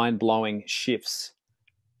mind-blowing shifts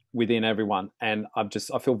within everyone. And I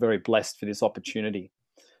feel very blessed for this opportunity.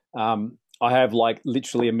 I have like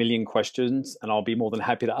literally a million questions, and I'll be more than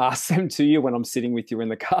happy to ask them to you when I'm sitting with you in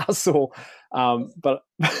the castle. But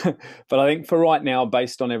I think for right now,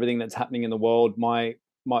 based on everything that's happening in the world, I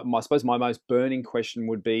suppose my most burning question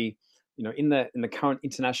would be, you know, in the current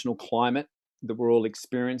international climate that we're all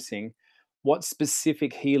experiencing, what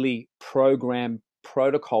specific Healy program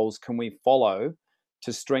protocols can we follow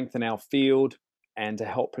to strengthen our field and to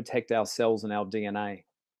help protect our cells and our DNA?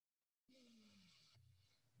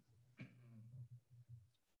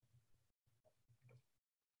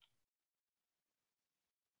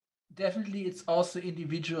 Definitely, it's also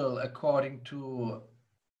individual according to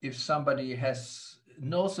if somebody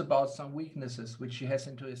knows about some weaknesses which he has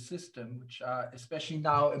into his system, which are especially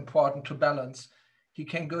now important to balance, he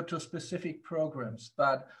can go to specific programs.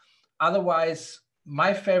 But otherwise,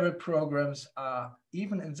 my favorite programs are,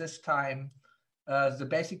 even in this time, the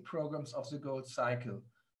basic programs of the gold cycle.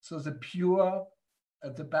 So the pure,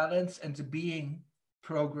 the balance and the being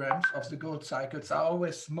programs of the gold cycles are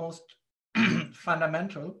always most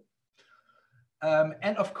fundamental.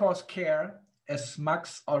 And of course, care, as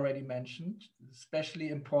Max already mentioned, especially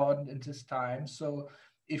important in this time. So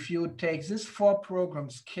if you take these 4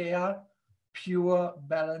 programs, care, pure,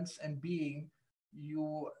 balance, and being,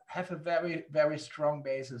 you have a very, very strong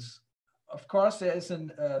basis. Of course, there is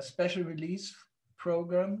a special release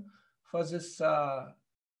program for this. I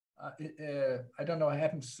don't know, it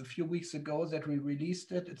happened a few weeks ago that we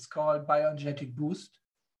released it. It's called Bioenergetic Boost.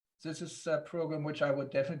 This is a program which I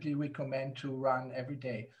would definitely recommend to run every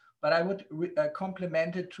day. But I would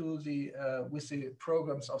complement it to the with the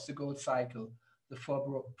programs of the Gold Cycle, the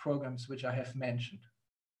 4 programs which I have mentioned.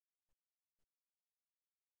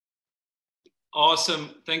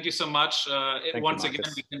 Awesome. Thank you so much. Once again,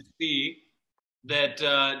 we can see that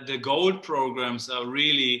the gold programs are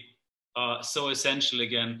really so essential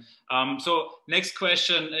again. So next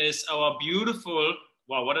question is our beautiful,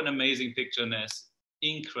 wow, what an amazing picture, Ness.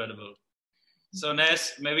 Incredible. So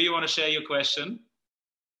Ness, maybe you want to share your question?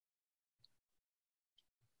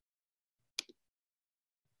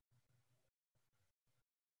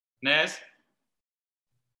 Ness?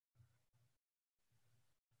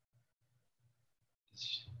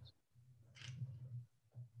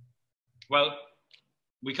 Well,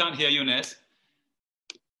 we can't hear you, Ness.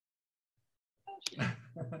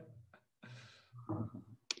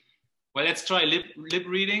 Well, let's try lip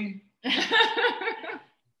reading.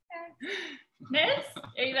 Ness,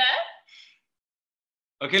 are you there?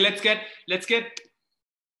 Okay, let's get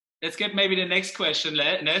maybe the next question,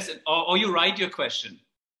 Ness, or you write your question.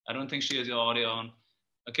 I don't think she has your audio on.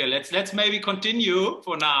 Okay, let's maybe continue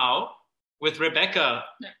for now with Rebecca.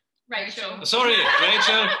 No, Rachel. Sorry,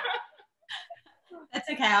 Rachel. That's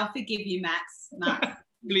okay. I'll forgive you, Max.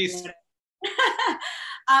 Please.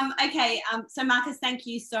 Okay. So Marcus, thank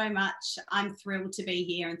you so much. I'm thrilled to be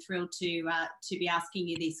here and thrilled to be asking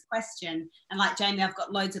you this question. And like Jamie, I've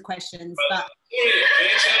got loads of questions. But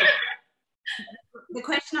the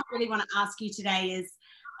question I really want to ask you today is,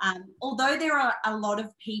 although there are a lot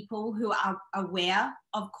of people who are aware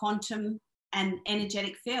of quantum and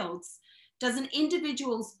energetic fields, does an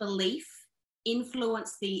individual's belief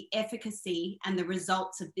influence the efficacy and the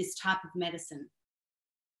results of this type of medicine?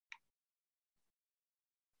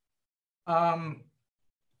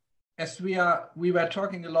 As we were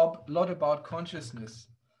talking a lot about consciousness,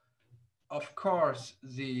 of course,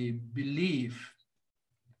 the belief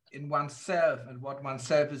in oneself and what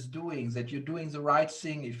oneself is doing, that you're doing the right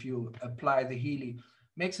thing if you apply the Healy,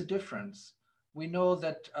 makes a difference. We know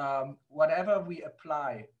that whatever we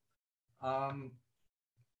apply,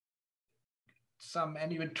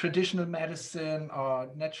 traditional medicine or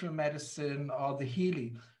natural medicine or the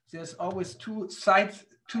Healy, there's always two sides,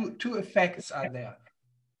 two effects are there.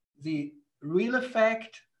 The real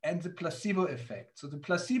effect and the placebo effect. So the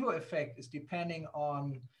placebo effect is depending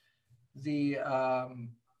on the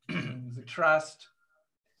the trust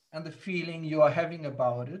and the feeling you are having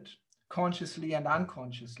about it, consciously and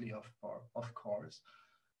unconsciously, of course.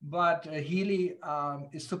 But Healy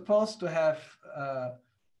is supposed to have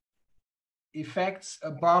effects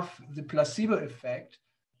above the placebo effect.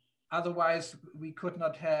 Otherwise, we could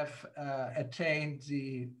not have attained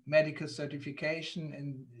the medical certification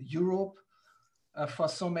in Europe for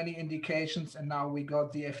so many indications. And now we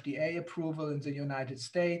got the FDA approval in the United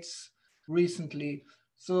States recently.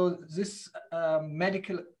 So this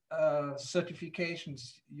medical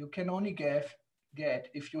certifications you can only get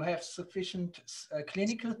if you have sufficient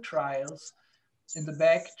clinical trials in the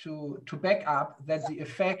back to back up that the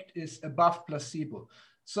effect is above placebo.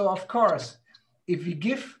 So of course, if we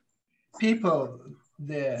give people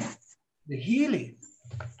the Healy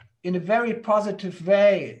in a very positive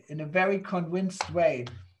way, in a very convinced way,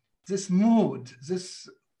 this mood, this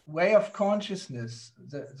way of consciousness,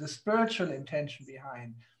 the spiritual intention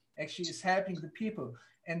behind actually is helping the people.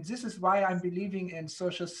 And this is why I'm believing in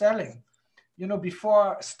social selling. You know,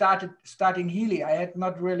 before starting Healy, I had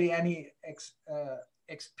not really any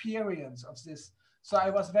experience of this. So I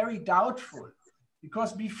was very doubtful,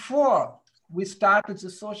 because before we started the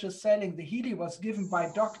social selling, the Healy was given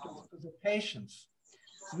by doctors to the patients,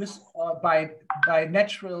 by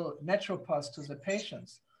naturopaths to the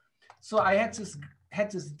patients. So I had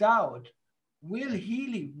this doubt: will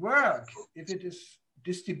Healy work if it is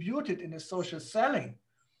distributed in a social selling?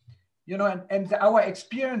 You know, and our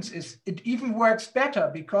experience is it even works better,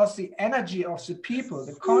 because the energy of the people,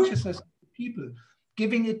 the consciousness of the people,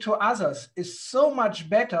 giving it to others is so much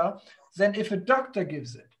better than if a doctor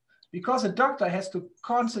gives it. Because a doctor has to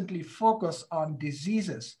constantly focus on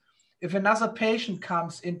diseases. If another patient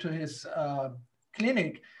comes into his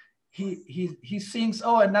clinic, he thinks,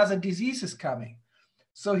 oh, another disease is coming.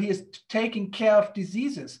 So he is taking care of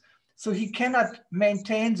diseases. So he cannot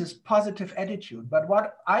maintain this positive attitude. But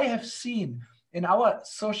what I have seen in our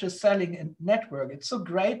social selling network, it's so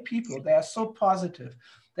great people. They are so positive.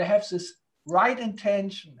 They have this right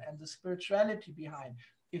intention and the spirituality behind,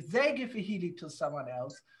 if they give a Healy to someone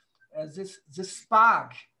else, this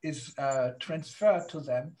spark is transferred to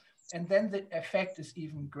them, and then the effect is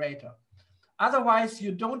even greater. Otherwise,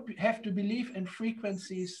 you don't have to believe in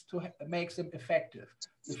frequencies to make them effective.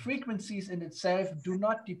 The frequencies in itself do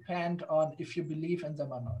not depend on if you believe in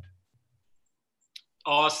them or not.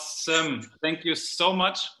 Awesome. Thank you so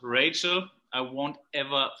much, Rachel. I won't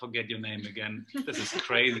ever forget your name again. This is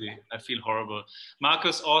crazy. I feel horrible.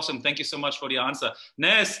 Marcus, awesome. Thank you so much for the answer.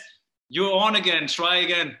 Ness, you're on again. Try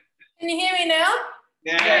again. Can you hear me now?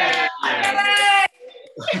 Yeah.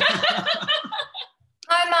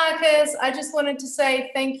 Hi, Marcus. I just wanted to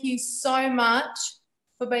say thank you so much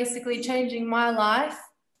for basically changing my life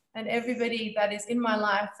and everybody that is in my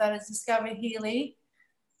life that has discovered Healy.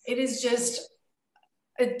 It is just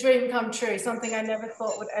a dream come true, something I never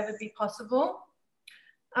thought would ever be possible.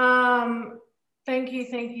 Thank you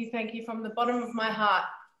from the bottom of my heart.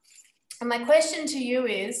 And my question to you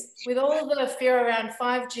is, with all the fear around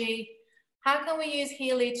 5G, how can we use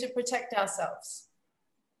Healy to protect ourselves?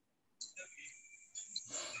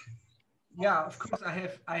 Yeah, of course,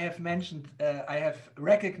 I have mentioned, I have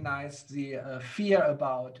recognized the fear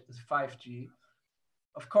about 5G.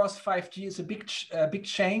 Of course, 5G is a big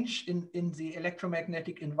change in the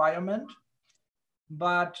electromagnetic environment.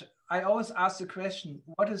 But I always ask the question,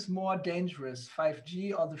 what is more dangerous,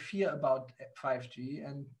 5G or the fear about 5G?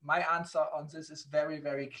 And my answer on this is very,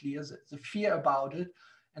 very clear. The fear about it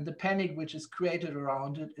and the panic which is created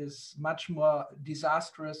around it is much more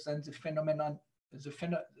disastrous than the phenomenon,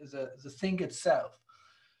 the thing itself.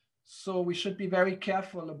 So we should be very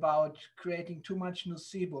careful about creating too much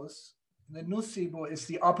nocebos. The nocebo is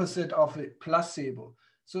the opposite of a placebo.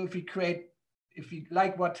 So if we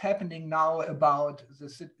like what's happening now about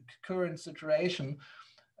the current situation,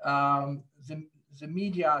 the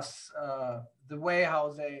media's, the way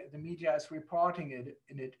how the media is reporting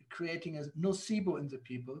it, creating a nocebo in the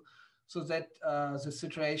people, so that the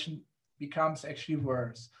situation becomes actually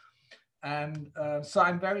worse. And so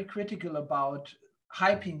I'm very critical about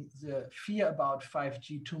hyping the fear about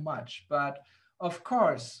 5G too much. But of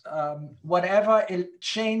course, whatever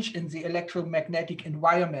change in the electromagnetic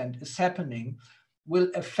environment is happening will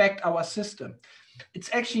affect our system. It's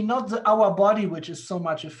actually not our body which is so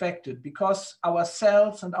much affected, because our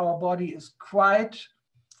cells and our body is quite,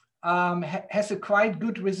 has a quite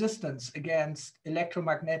good resistance against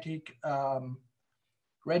electromagnetic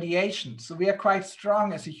radiation. So we are quite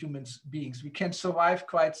strong as human beings. We can survive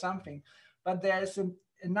quite something. But there is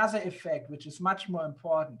another effect which is much more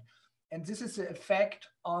important. And this is the effect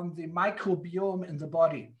on the microbiome in the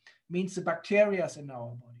body, means the bacteria in our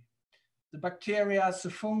body. The bacteria, the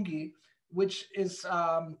fungi, which is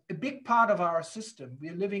a big part of our system. We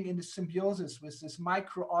are living in a symbiosis with these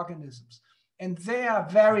microorganisms. And they are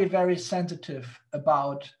very, very sensitive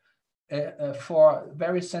about,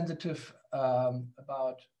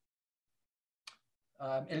 about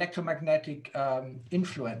electromagnetic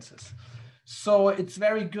influences. So it's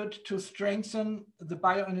very good to strengthen the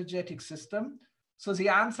bioenergetic system. So the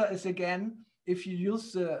answer is, again, if you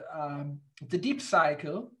use the deep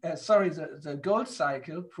cycle, the gold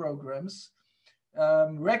cycle programs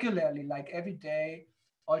regularly, like every day,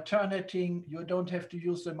 alternating, you don't have to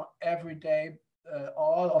use them every day,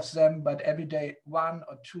 all of them, but every day, 1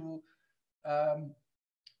 or 2,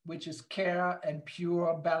 which is care and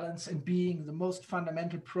pure balance and being, the most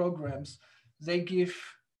fundamental programs. They give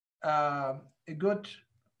a good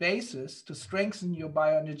basis to strengthen your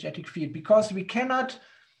bioenergetic field, because we cannot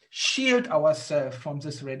shield ourselves from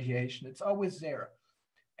this radiation. It's always there.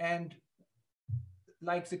 And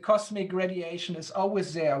like the cosmic radiation is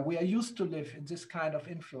always there. We are used to live in this kind of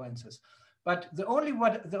influences. But the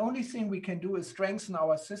only thing we can do is strengthen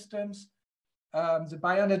our systems, the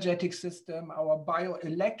bioenergetic system, our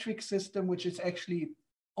bioelectric system, which is actually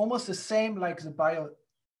almost the same like the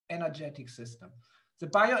bioenergetic system. The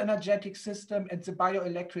bioenergetic system and the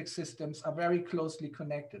bioelectric systems are very closely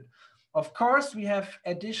connected. Of course, we have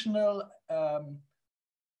additional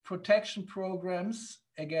protection programs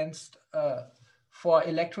against for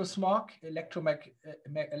electrosmog,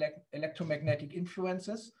 electromagnetic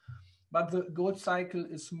influences, but the gold cycle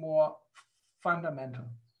is more fundamental.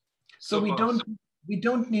 So we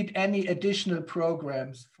don't need any additional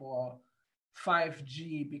programs for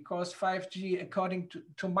 5G, because 5G, according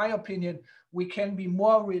to my opinion, we can be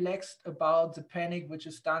more relaxed about the panic which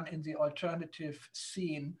is done in the alternative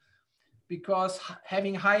scene, because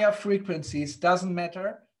having higher frequencies doesn't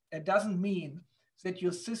matter. It doesn't mean that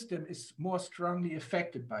your system is more strongly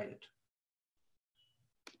affected by it.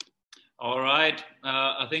 All right.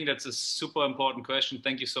 I think that's a super important question.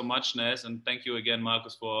 Thank you so much, Nes. And thank you again,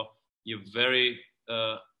 Marcus, for your very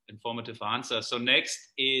informative answer. So next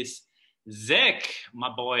is Zach, my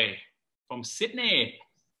boy, from Sydney.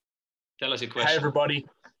 Tell us your question. Hey, everybody.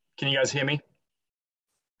 Can you guys hear me?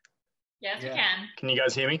 Yes, we can. Can you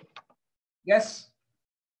guys hear me? Yes.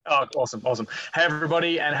 Oh, awesome, awesome. Hey,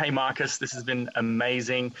 everybody, and hey, Marcus, this has been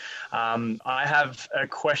amazing. I have a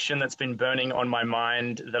question that's been burning on my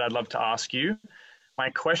mind that I'd love to ask you. My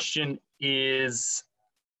question is,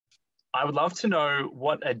 I would love to know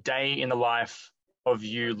what a day in the life of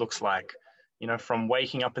you looks like, you know, from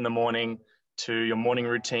waking up in the morning to your morning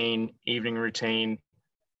routine, evening routine.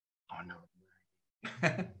 Oh, no.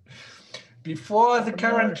 Before the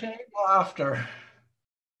quarantine or after?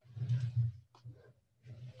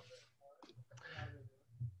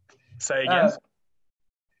 Say again.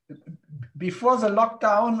 Before the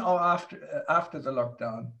lockdown or after the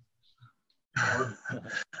lockdown?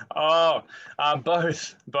 Both.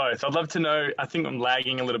 I'd love to know, I think I'm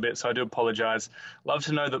lagging a little bit, so I do apologize. Love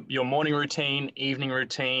to know your morning routine, evening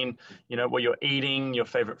routine, you know, what you're eating, your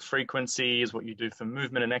favorite frequencies, what you do for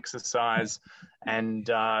movement and exercise, and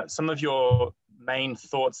some of your main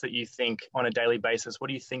thoughts that you think on a daily basis. What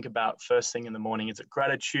do you think about first thing in the morning? Is it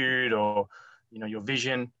gratitude or, you know, your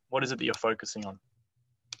vision? What is it that you're focusing on?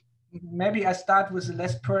 Maybe I start with the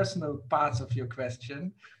less personal parts of your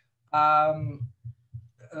question.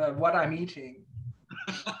 What I'm eating.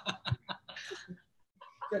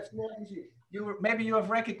 That's more easy. Maybe you have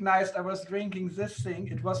recognized I was drinking this thing.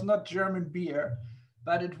 It was not German beer,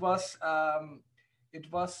 but it was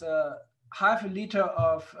half a liter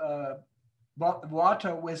of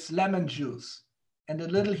water with lemon juice and a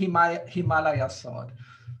little Himalaya salt.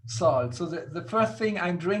 So the first thing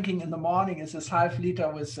I'm drinking in the morning is this half liter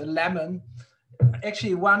with a lemon,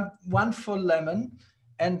 actually one full lemon,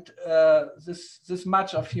 and this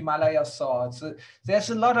much of Himalaya salt. So there's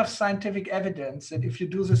a lot of scientific evidence that if you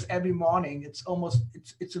do this every morning, it's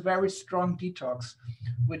a very strong detox,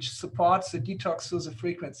 which supports the detox through the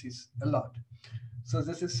frequencies a lot. So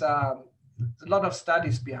this is a lot of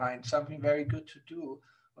studies behind, something very good to do.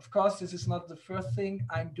 Of course, this is not the first thing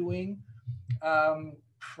I'm doing.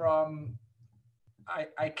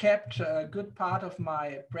 I kept a good part of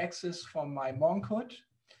my praxis from my monkhood.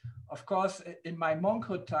 Of course, in my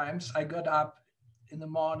monkhood times, I got up in the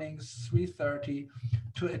mornings, 3:30,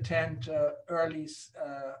 to attend early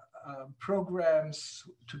programs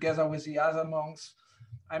together with the other monks.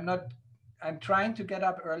 I'm trying to get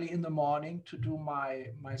up early in the morning to do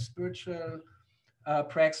my spiritual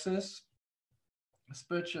praxis.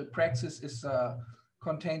 Spiritual praxis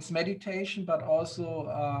contains meditation, but also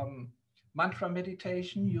mantra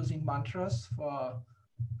meditation, using mantras for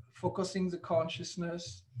focusing the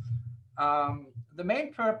consciousness. The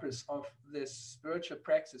main purpose of this spiritual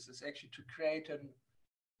praxis is actually to create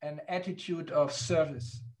an attitude of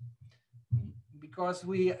service. Because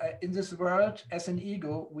we, in this world, as an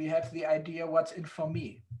ego, we have the idea what's in for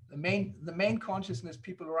me. The main consciousness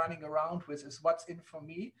people are running around with is what's in for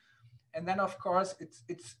me. And then, of course,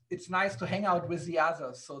 it's nice to hang out with the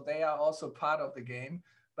others, so they are also part of the game.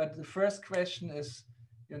 But the first question is,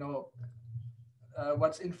 you know,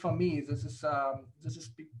 what's in for me? This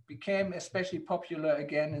became especially popular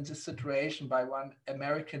again in this situation by one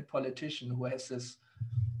American politician who has this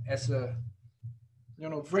as a, you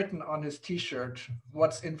know, written on his T-shirt,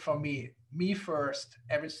 "What's in for me? Me first.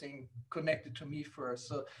 Everything connected to me first."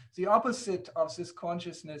 So the opposite of this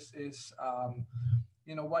consciousness is,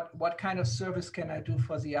 you know, what kind of service can I do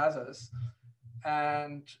for the others,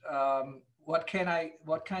 and what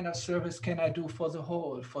kind of service can I do for the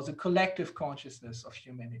whole, for the collective consciousness of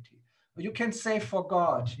humanity? You can say for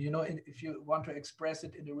God, you know, if you want to express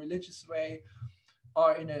it in a religious way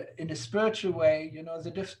or in a spiritual way, you know,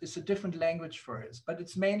 it's a different language for it. But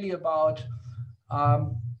it's mainly about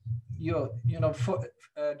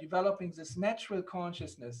developing this natural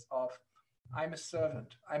consciousness of I'm a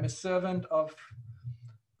servant. I'm a servant of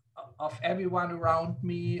everyone around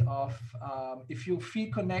me, if you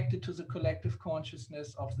feel connected to the collective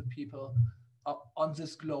consciousness of the people on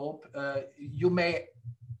this globe, you may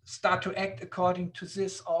start to act according to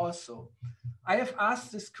this also. I have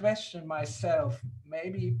asked this question myself,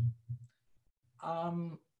 maybe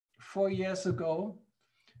 4 years ago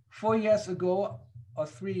or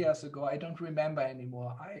 3 years ago, I don't remember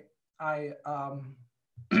anymore. I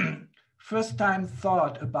first time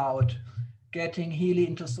thought about getting Healy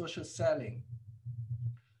into social selling.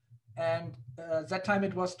 And that time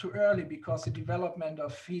it was too early because the development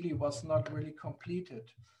of Healy was not really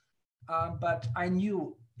completed. But I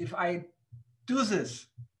knew if I do this,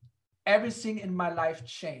 everything in my life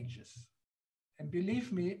changes. And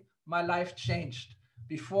believe me, my life changed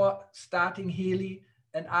before starting Healy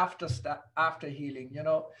and after healing. You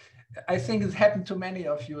know, I think it's happened to many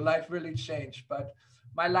of you. Life really changed, but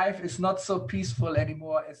my life is not so peaceful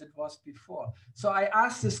anymore as it was before. So I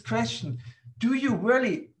asked this question, do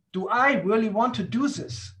I really want to do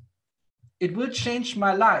this? It will change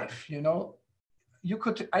my life, you know.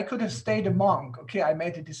 I could have stayed a monk. Okay, I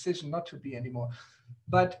made a decision not to be anymore.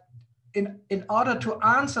 But in order to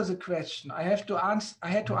answer the question, I had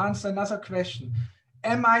to answer another question.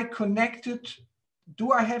 Am I connected?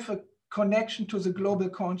 Do I have a connection to the global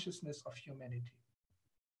consciousness of humanity?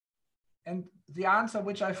 And the answer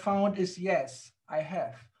which I found is yes, I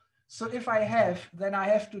have. So if I have, then I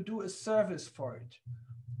have to do a service for it,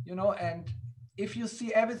 you know. And if you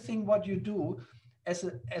see everything what you do as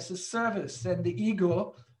a service, then the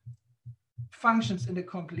ego functions in a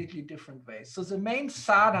completely different way. So the main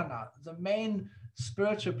sadhana, the main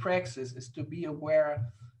spiritual praxis is to be aware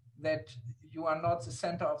that you are not the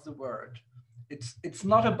center of the world. It's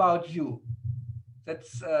not about you.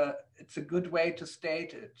 That's it's a good way to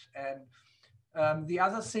state it. And the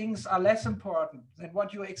other things are less important than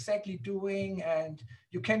what you're exactly doing. And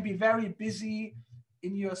you can be very busy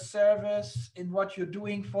in your service, in what you're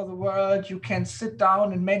doing for the world. You can sit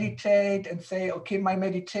down and meditate and say, okay, my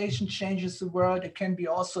meditation changes the world. It can be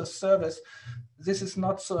also a service. This is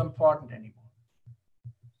not so important anymore.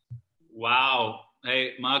 Wow.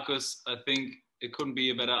 Hey, Marcus, I think it couldn't be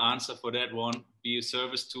a better answer for that one. Be a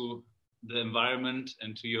service to the environment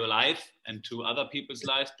and to your life and to other people's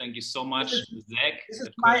lives. Thank you so much, Zach.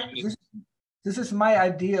 This is my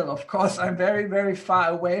ideal. Of course, I'm very, very far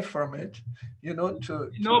away from it, you know.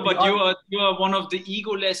 But you are one of the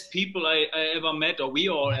ego-less people I ever met, or we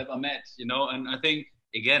all ever met, you know. And I think,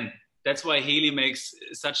 again, that's why Healy makes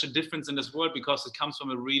such a difference in this world, because it comes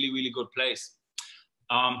from a really, really good place.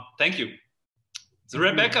 Thank you. So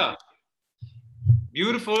Rebecca,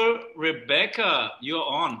 beautiful Rebecca, you're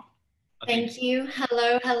on. Thank you.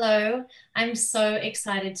 Hello, hello. I'm so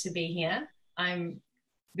excited to be here. I'm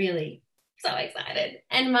really so excited.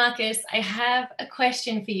 And Marcus, I have a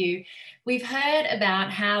question for you. We've heard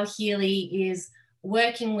about how Healy is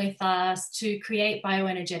working with us to create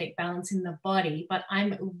bioenergetic balance in the body, but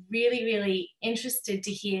I'm really, really interested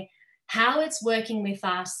to hear how it's working with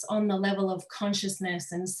us on the level of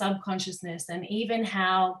consciousness and subconsciousness, and even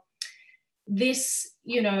how this,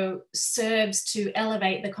 you know, serves to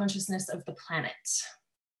elevate the consciousness of the planet.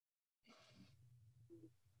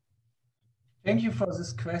 Thank you for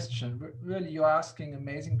this question. Really, you're asking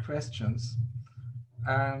amazing questions.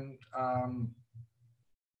 And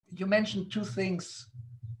you mentioned two things,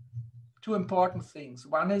 two important things.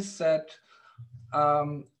 One is that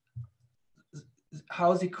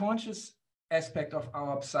how the conscious aspect of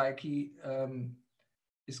our psyche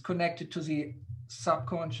is connected to the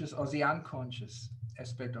subconscious or the unconscious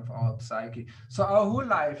aspect of our psyche. So our whole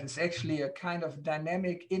life is actually a kind of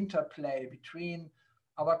dynamic interplay between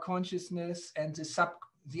our consciousness and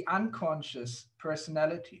the unconscious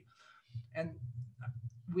personality. And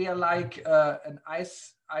we are like an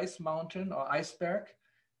ice mountain or iceberg.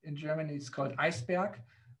 In Germany, it's called Eisberg,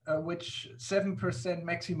 which 7%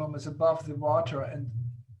 maximum is above the water, and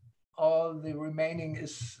all the remaining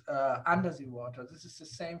is under the water. This is the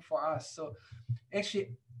same for us. So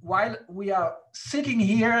actually, while we are sitting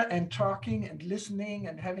here and talking and listening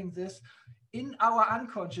and having this, in our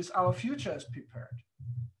unconscious, our future is prepared.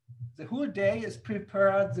 The whole day is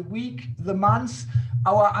prepared, the week, the months.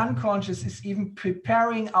 Our unconscious is even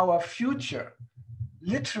preparing our future,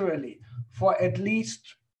 literally, for at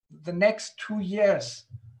least the next 2 years.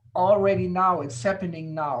 Already now, it's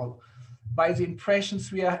happening now by the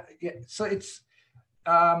impressions we are. So it's,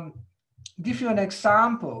 give you an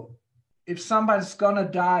example. If somebody's gonna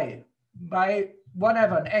die by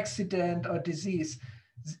whatever, an accident or disease,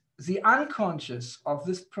 the unconscious of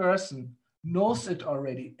this person knows it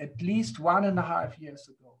already at least 1.5 years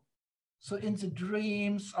ago. So in the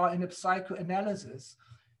dreams or in a psychoanalysis,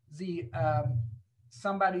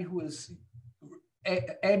 somebody who is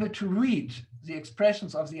able to read the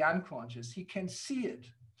expressions of the unconscious, he can see it.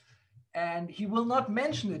 And he will not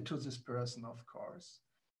mention it to this person, of course.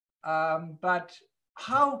 But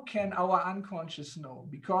how can our unconscious know?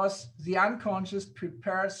 Because the unconscious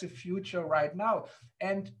prepares the future right now.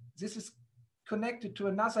 And this is connected to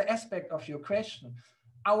another aspect of your question.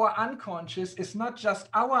 Our unconscious is not just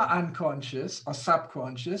our unconscious or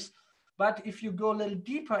subconscious, but if you go a little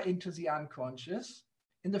deeper into the unconscious,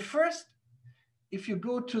 if you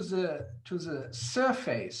go to the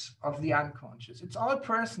surface of the unconscious, it's all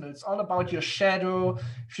personal. It's all about your shadow.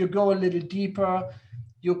 If you go a little deeper,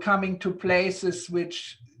 you're coming to places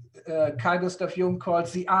which Carl Gustav Jung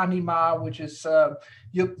calls the anima, which is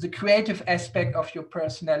the creative aspect of your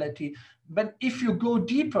personality. But if you go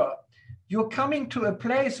deeper, you're coming to a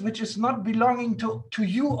place which is not belonging to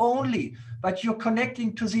you only, but you're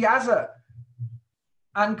connecting to the other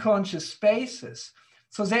unconscious spaces.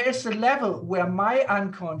 So there is a level where my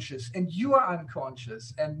unconscious and your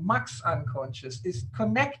unconscious and Max's unconscious is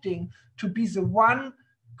connecting to be the one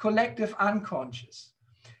collective unconscious.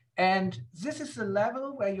 And this is the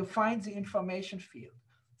level where you find the information field.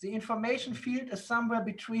 The information field is somewhere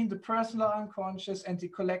between the personal unconscious and the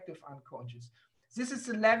collective unconscious. This is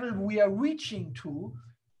the level we are reaching to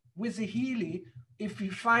with the Healy if we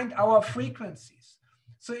find our frequencies.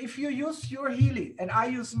 So if you use your Healy and I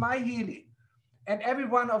use my Healy, and every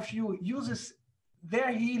one of you uses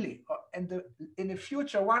their Healy, and in the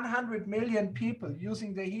future 100 million people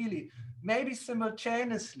using the Healy, maybe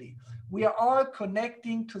simultaneously, we are all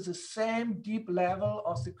connecting to the same deep level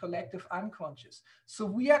of the collective unconscious. So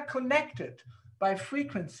we are connected by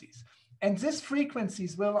frequencies. And these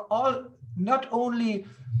frequencies will all not only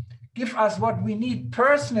give us what we need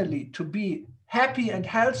personally to be happy and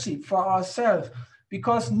healthy for ourselves,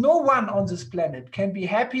 because no one on this planet can be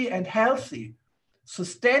happy and healthy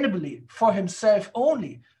sustainably for himself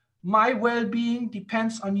only. My well-being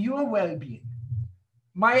depends on your well-being.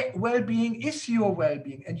 My well-being is your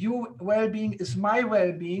well-being, and your well-being is my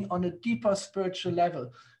well-being on a deeper spiritual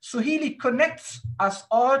level. So Healy connects us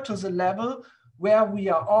all to the level where we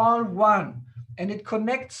are all one, and it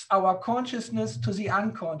connects our consciousness to the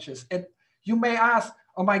unconscious. And you may ask,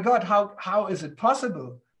 oh my God, how is it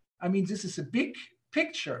possible? I mean, this is a big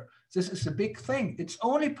picture. This is a big thing. It's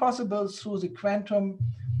only possible through the quantum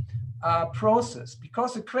process,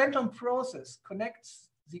 because the quantum process connects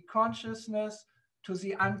the consciousness to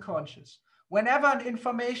the unconscious. Whenever an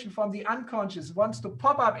information from the unconscious wants to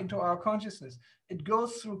pop up into our consciousness, it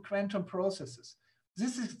goes through quantum processes.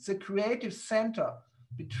 This is the creative center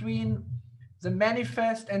between the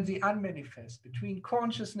manifest and the unmanifest, between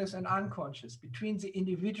consciousness and unconscious, between the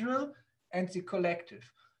individual and the collective.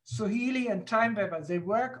 So Healy and TimeWaver, they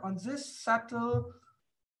work on this subtle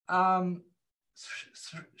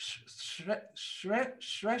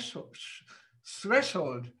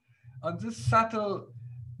threshold, on this subtle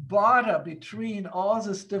border between all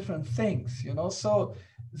these different things, you know. So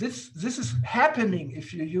this is happening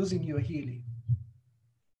if you're using your Healy.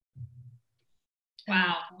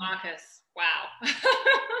 Wow, Marcus, wow.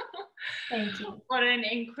 Thank you. What an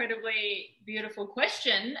incredibly beautiful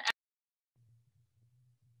question.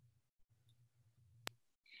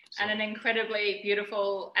 And an incredibly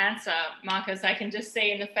beautiful answer, Marcus. I can just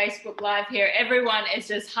see in the Facebook Live here, everyone is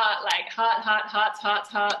just hearts.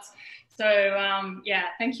 So yeah,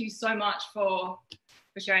 thank you so much for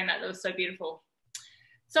sharing that. That was so beautiful.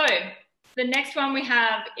 So the next one we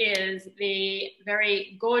have is the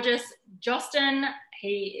very gorgeous Justin.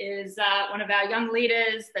 He is one of our young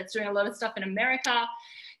leaders that's doing a lot of stuff in America.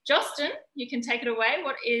 Justin, you can take it away.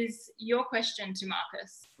 What is your question to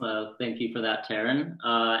Marcus? Well, thank you for that, Taryn.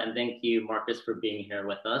 And thank you, Marcus, for being here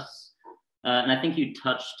with us. And I think you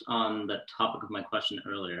touched on the topic of my question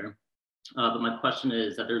earlier. But my question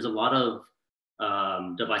is that there's a lot of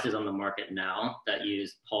devices on the market now that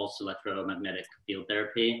use pulse electromagnetic field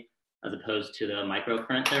therapy as opposed to the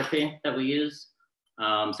microcurrent therapy that we use.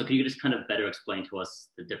 So could you just kind of better explain to us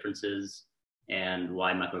the differences and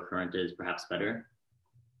why microcurrent is perhaps better?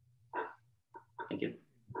 Thank you.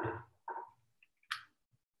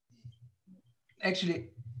 Actually,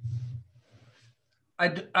 I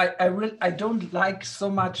don't like so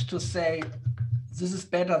much to say this is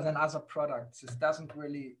better than other products. This doesn't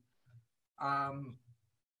really,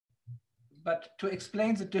 but to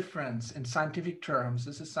explain the difference in scientific terms,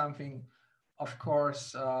 this is something, of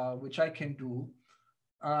course, which I can do.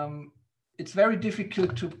 It's very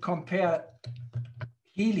difficult to compare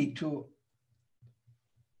Healy to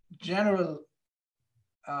general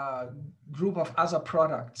group of other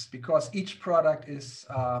products, because each product is,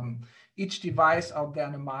 each device out there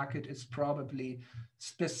in the market is probably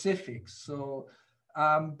specific. So,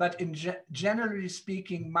 but generally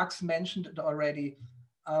speaking, Max mentioned it already,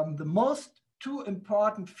 the most two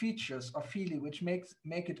important features of Healy, which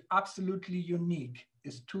make it absolutely unique,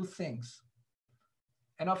 is two things.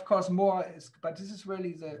 And of course more is, but this is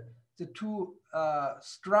really the two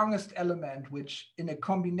strongest element, which in a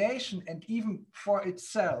combination and even for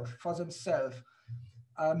themselves,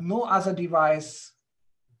 no other device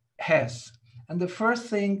has. And the first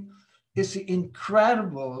thing is the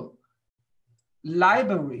incredible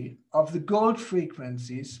library of the gold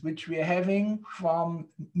frequencies, which we are having from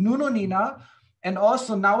Nunonina and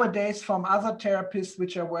also nowadays from other therapists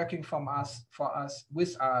which are working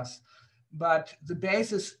with us. But the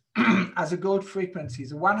basis as a gold frequency,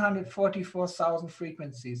 the 144,000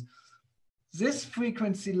 frequencies. This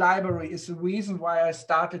frequency library is the reason why I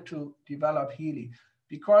started to develop Healy,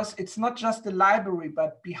 because it's not just a library,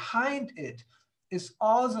 but behind it is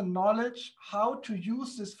all the knowledge how to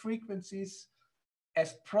use these frequencies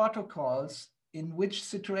as protocols in which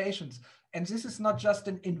situations. And this is not just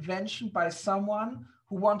an invention by someone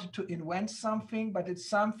who wanted to invent something, but it's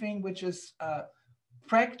something which is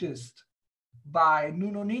practiced by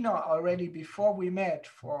Nuno Nino already before we met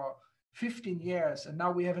for 15 years. And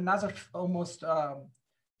now we have another almost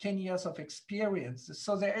 10 years of experience.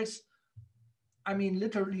 So there is, I mean,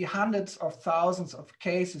 literally hundreds of thousands of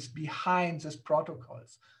cases behind these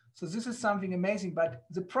protocols. So this is something amazing, but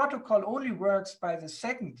the protocol only works by the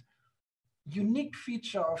second unique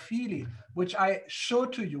feature of Healy, which I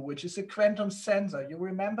showed to you, which is a quantum sensor. You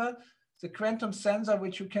remember the quantum sensor,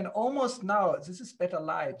 which you can almost now, this is better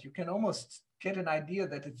light, you can almost get an idea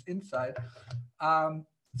that it's inside.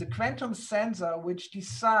 The quantum sensor, which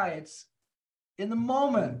decides in the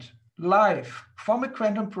moment, live, from a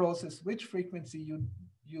quantum process, which frequency you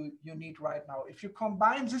need right now. If you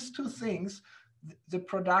combine these two things, the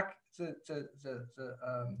product, the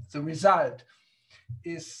result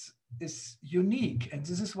is unique, and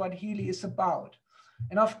this is what Healy is about.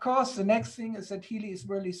 And of course, the next thing is that Healy is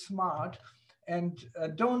really smart, and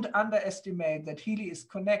don't underestimate that Healy is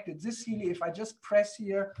connected. This Healy, if I just press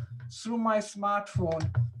here through my smartphone,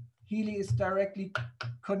 Healy is directly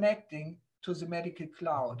connecting to the medical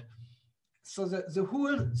cloud. So the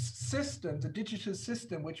whole system, the digital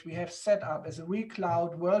system, which we have set up as a real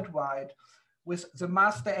cloud worldwide, with the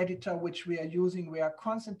master editor, which we are using, we are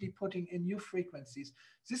constantly putting in new frequencies.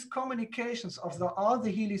 These communications of all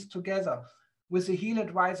the Healys together with the Heal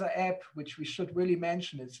Advisor app, which we should really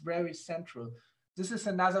mention, it's very central. This is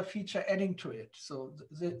another feature adding to it. So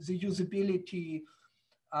the usability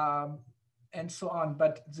and so on.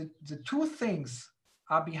 But the two things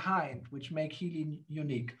are behind, which make Healy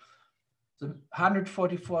unique. The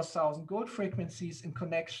 144,000 gold frequencies in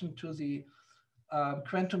connection to the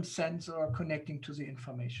quantum sensor connecting to the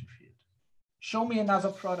information field. Show me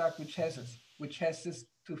another product which has these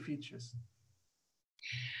two features.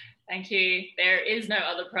 Thank you. There is no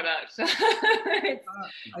other product. it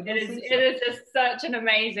is just such an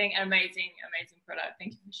amazing product.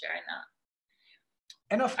 Thank you for sharing that.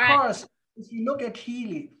 And of course, if you look at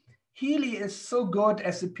Healy, Healy is so good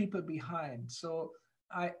as the people behind. So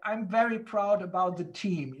I'm very proud about the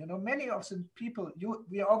team. You know, many of the people,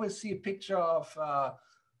 we always see a picture of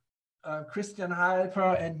Christian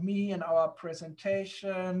Halper and me in our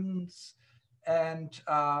presentations, and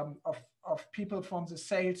of people from the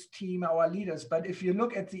sales team, our leaders. But if you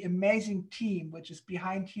look at the amazing team, which is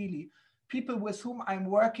behind Healy, people with whom I'm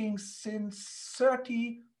working since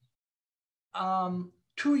 32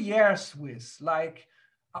 years with, like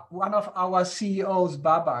one of our CEOs,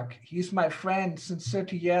 Babak, he's my friend since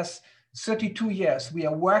 32 years. We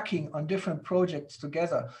are working on different projects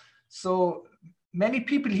together. So many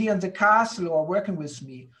people here in the castle are working with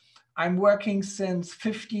me. I'm working since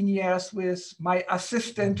 15 years with my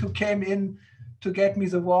assistant who came in to get me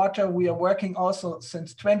the water. We are working also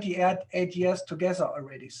since 28 years together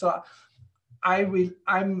already. So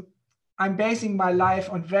I'm basing my life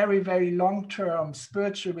on very, very long-term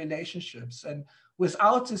spiritual relationships. And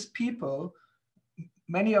without these people,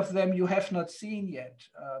 many of them you have not seen yet,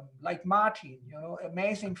 like Martin, you know,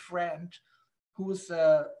 amazing friend who's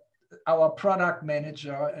our product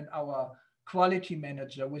manager and our quality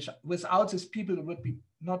manager, which without these people it would be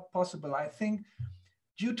not possible. I think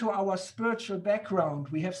due to our spiritual background,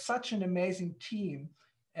 we have such an amazing team.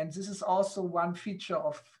 And this is also one feature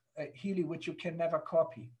of Healy, which you can never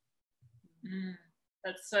copy.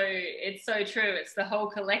 It's so true. It's the whole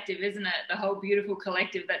collective, isn't it? The whole beautiful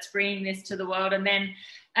collective that's bringing this to the world. And then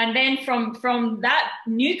from that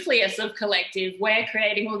nucleus of collective, we're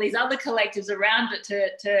creating all these other collectives around it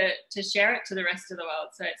to share it to the rest of the world.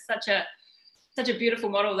 So it's such a beautiful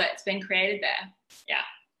model that's been created there. Yeah.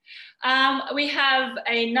 We have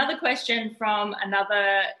another question from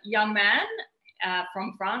another young man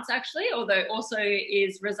from France, actually, although also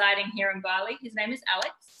is residing here in Bali. His name is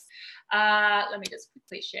Alex. Let me just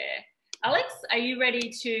quickly share. Alex, are you ready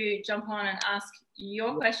to jump on and ask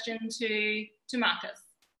your question to Marcus?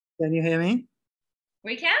 Can you hear me?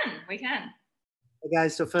 We can. Hey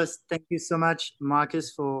guys, so first, thank you so much,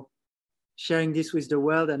 Marcus, for sharing this with the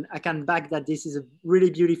world. And I can back that this is a really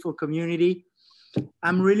beautiful community.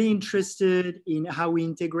 I'm really interested in how we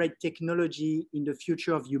integrate technology in the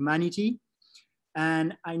future of humanity.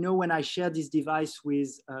 And I know when I share this device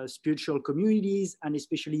with spiritual communities and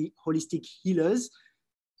especially holistic healers,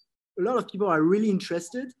 a lot of people are really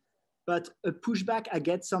interested, but a pushback I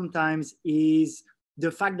get sometimes is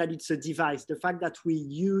the fact that it's a device, the fact that we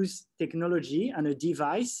use technology and a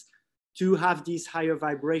device to have these higher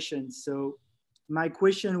vibrations. So my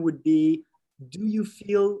question would be, do you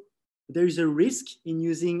feel there is a risk in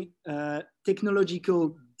using a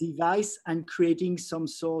technological device and creating some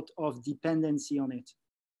sort of dependency on it?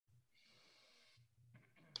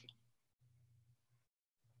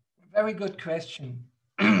 Very good question.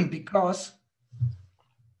 Because,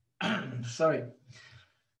 sorry,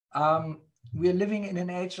 we're living in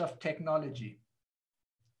an age of technology.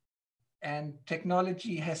 And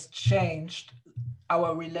technology has changed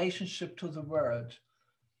our relationship to the world.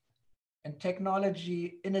 And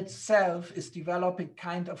technology in itself is developing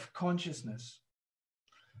kind of consciousness.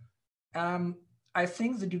 I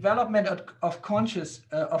think the development of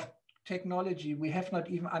technology, we have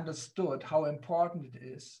not even understood how important it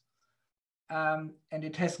is. And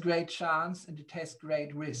it has great chance and it has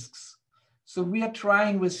great risks. So we are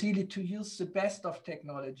trying with Healy to use the best of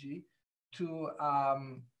technology to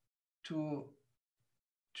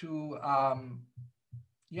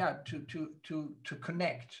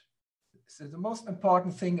connect. So the most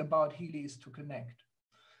important thing about Healy is to connect.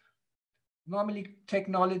 Normally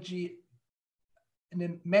technology,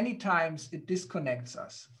 many times it disconnects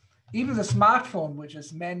us. Even the smartphone, which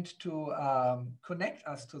is meant to connect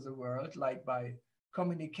us to the world, like by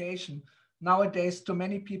communication, nowadays to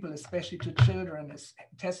many people, especially to children,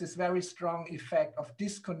 it has this very strong effect of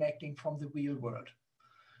disconnecting from the real world.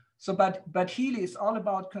 So, but Healy is all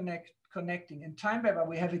about connecting. In TimeWaver,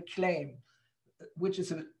 we have a claim, which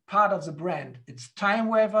is a part of the brand. It's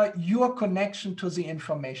TimeWaver, your connection to the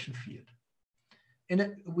information field.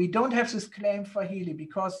 We don't have this claim for Healy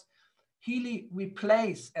because Healy we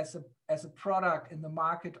place as a product in the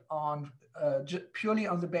market on purely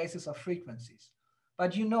on the basis of frequencies.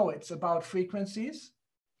 But you know, it's about frequencies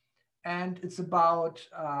and it's about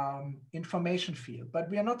information field. But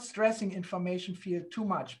we are not stressing information field too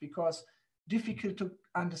much because difficult to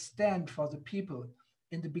understand for the people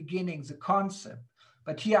in the beginning, the concept.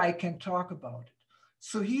 But here I can talk about it.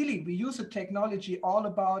 So Healy, we use a technology all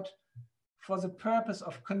about for the purpose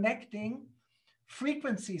of connecting.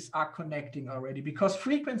 Frequencies are connecting already because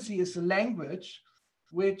frequency is a language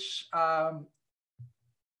which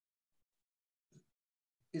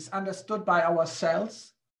is understood by our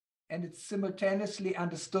cells, and it's simultaneously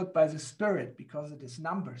understood by the spirit because it is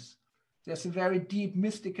numbers. There's a very deep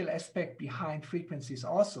mystical aspect behind frequencies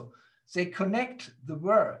also. They connect the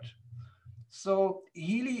world. So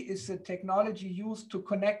Healy is a technology used to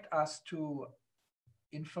connect us to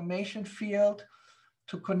information field,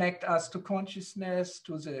 to connect us to consciousness,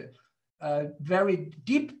 to the very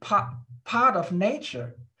deep part of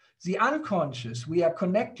nature. The unconscious we are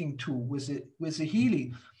connecting to with the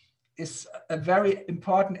Healy is a very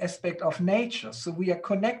important aspect of nature. So we are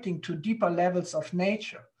connecting to deeper levels of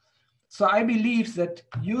nature. So I believe that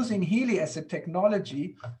using Healy as a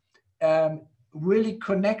technology really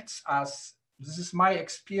connects us. This is my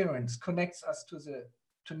experience, connects us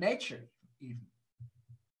to nature even.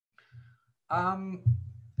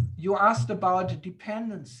 You asked about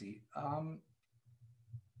dependency.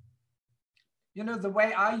 You know, the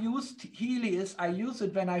way I use Healy is I use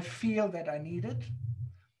it when I feel that I need it.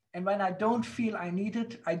 And when I don't feel I need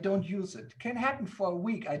it, I don't use it. Can happen for a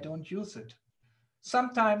week, I don't use it.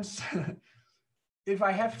 Sometimes if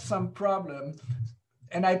I have some problem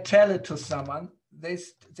and I tell it to someone, they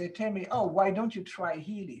tell me, oh, why don't you try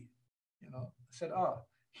Healy? You know, I said, oh,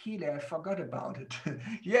 Healy, I forgot about it.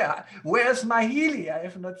 Yeah, where's my Healy? I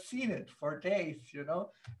have not seen it for days, you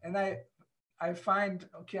know? And I find,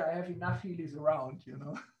 okay, I have enough Healys around, you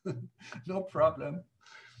know, no problem.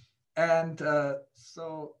 And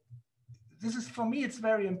so this is, for me, it's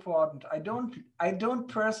very important. I don't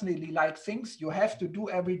personally like things you have to do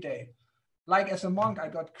every day. Like as a monk, I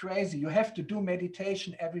got crazy. You have to do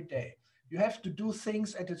meditation every day. You have to do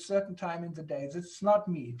things at a certain time in the day. That's not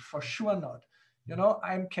me, for sure not. You know,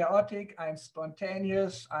 I'm chaotic, I'm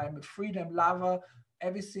spontaneous, I'm a freedom lover.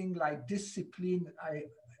 Everything like discipline,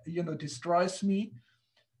 destroys me.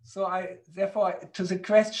 So therefore, to the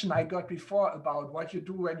question I got before about what you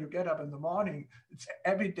do when you get up in the morning, it's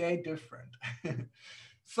every day different.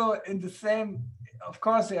 So in the same, of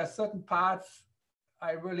course, there are certain parts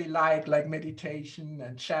I really like meditation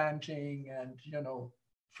and chanting and, you know,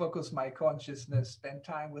 focus my consciousness, spend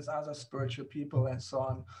time with other spiritual people and so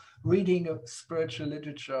on, reading of spiritual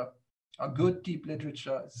literature, or good deep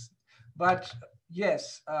literature. But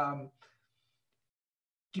yes,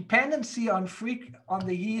 dependency on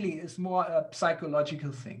the Healy is more a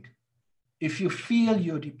psychological thing. If you feel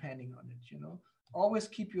you're depending on it, you know, always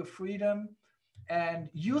keep your freedom and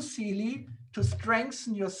use Healy to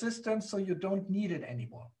strengthen your system so you don't need it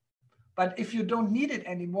anymore. But if you don't need it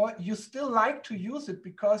anymore, you still like to use it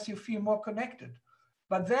because you feel more connected.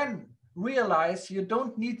 But then realize you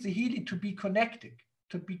don't need the Healy to be connected.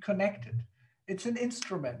 It's an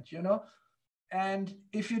instrument, you know. And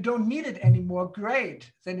if you don't need it anymore,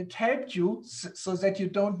 great. Then it helped you so that you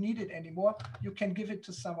don't need it anymore. You can give it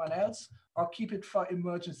to someone else or keep it for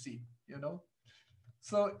emergency, you know.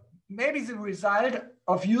 So maybe the result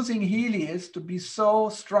of using Healy is to be so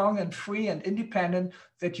strong and free and independent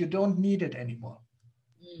that you don't need it anymore.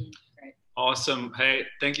 Great. Awesome. Hey,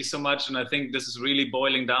 thank you so much. And I think this is really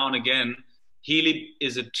boiling down again. Healy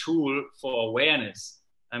is a tool for awareness.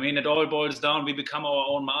 I mean, it all boils down. We become our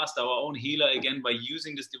own master, our own healer again by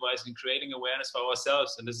using this device and creating awareness for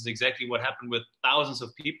ourselves. And this is exactly what happened with thousands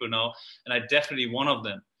of people now. And I definitely one of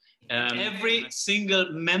them. Every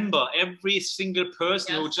single member, every single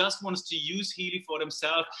person who just wants to use Healy for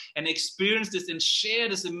themselves and experience this and share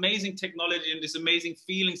this amazing technology and this amazing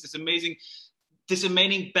feelings, this amazing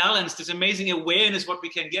balance, this amazing awareness, what we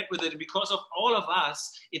can get with it. And because of all of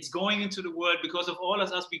us, it's going into the world. Because of all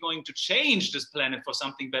of us, we're going to change this planet for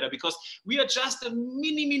something better. Because we are just a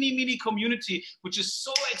mini community, which is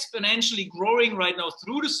so exponentially growing right now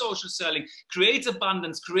through the social selling, creates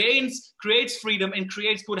abundance, creates freedom, and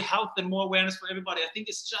creates good health and more awareness for everybody. I think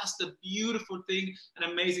it's just a beautiful thing,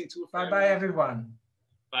 an amazing tool. Bye-bye, everyone.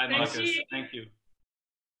 Bye, Marcus. Thank you.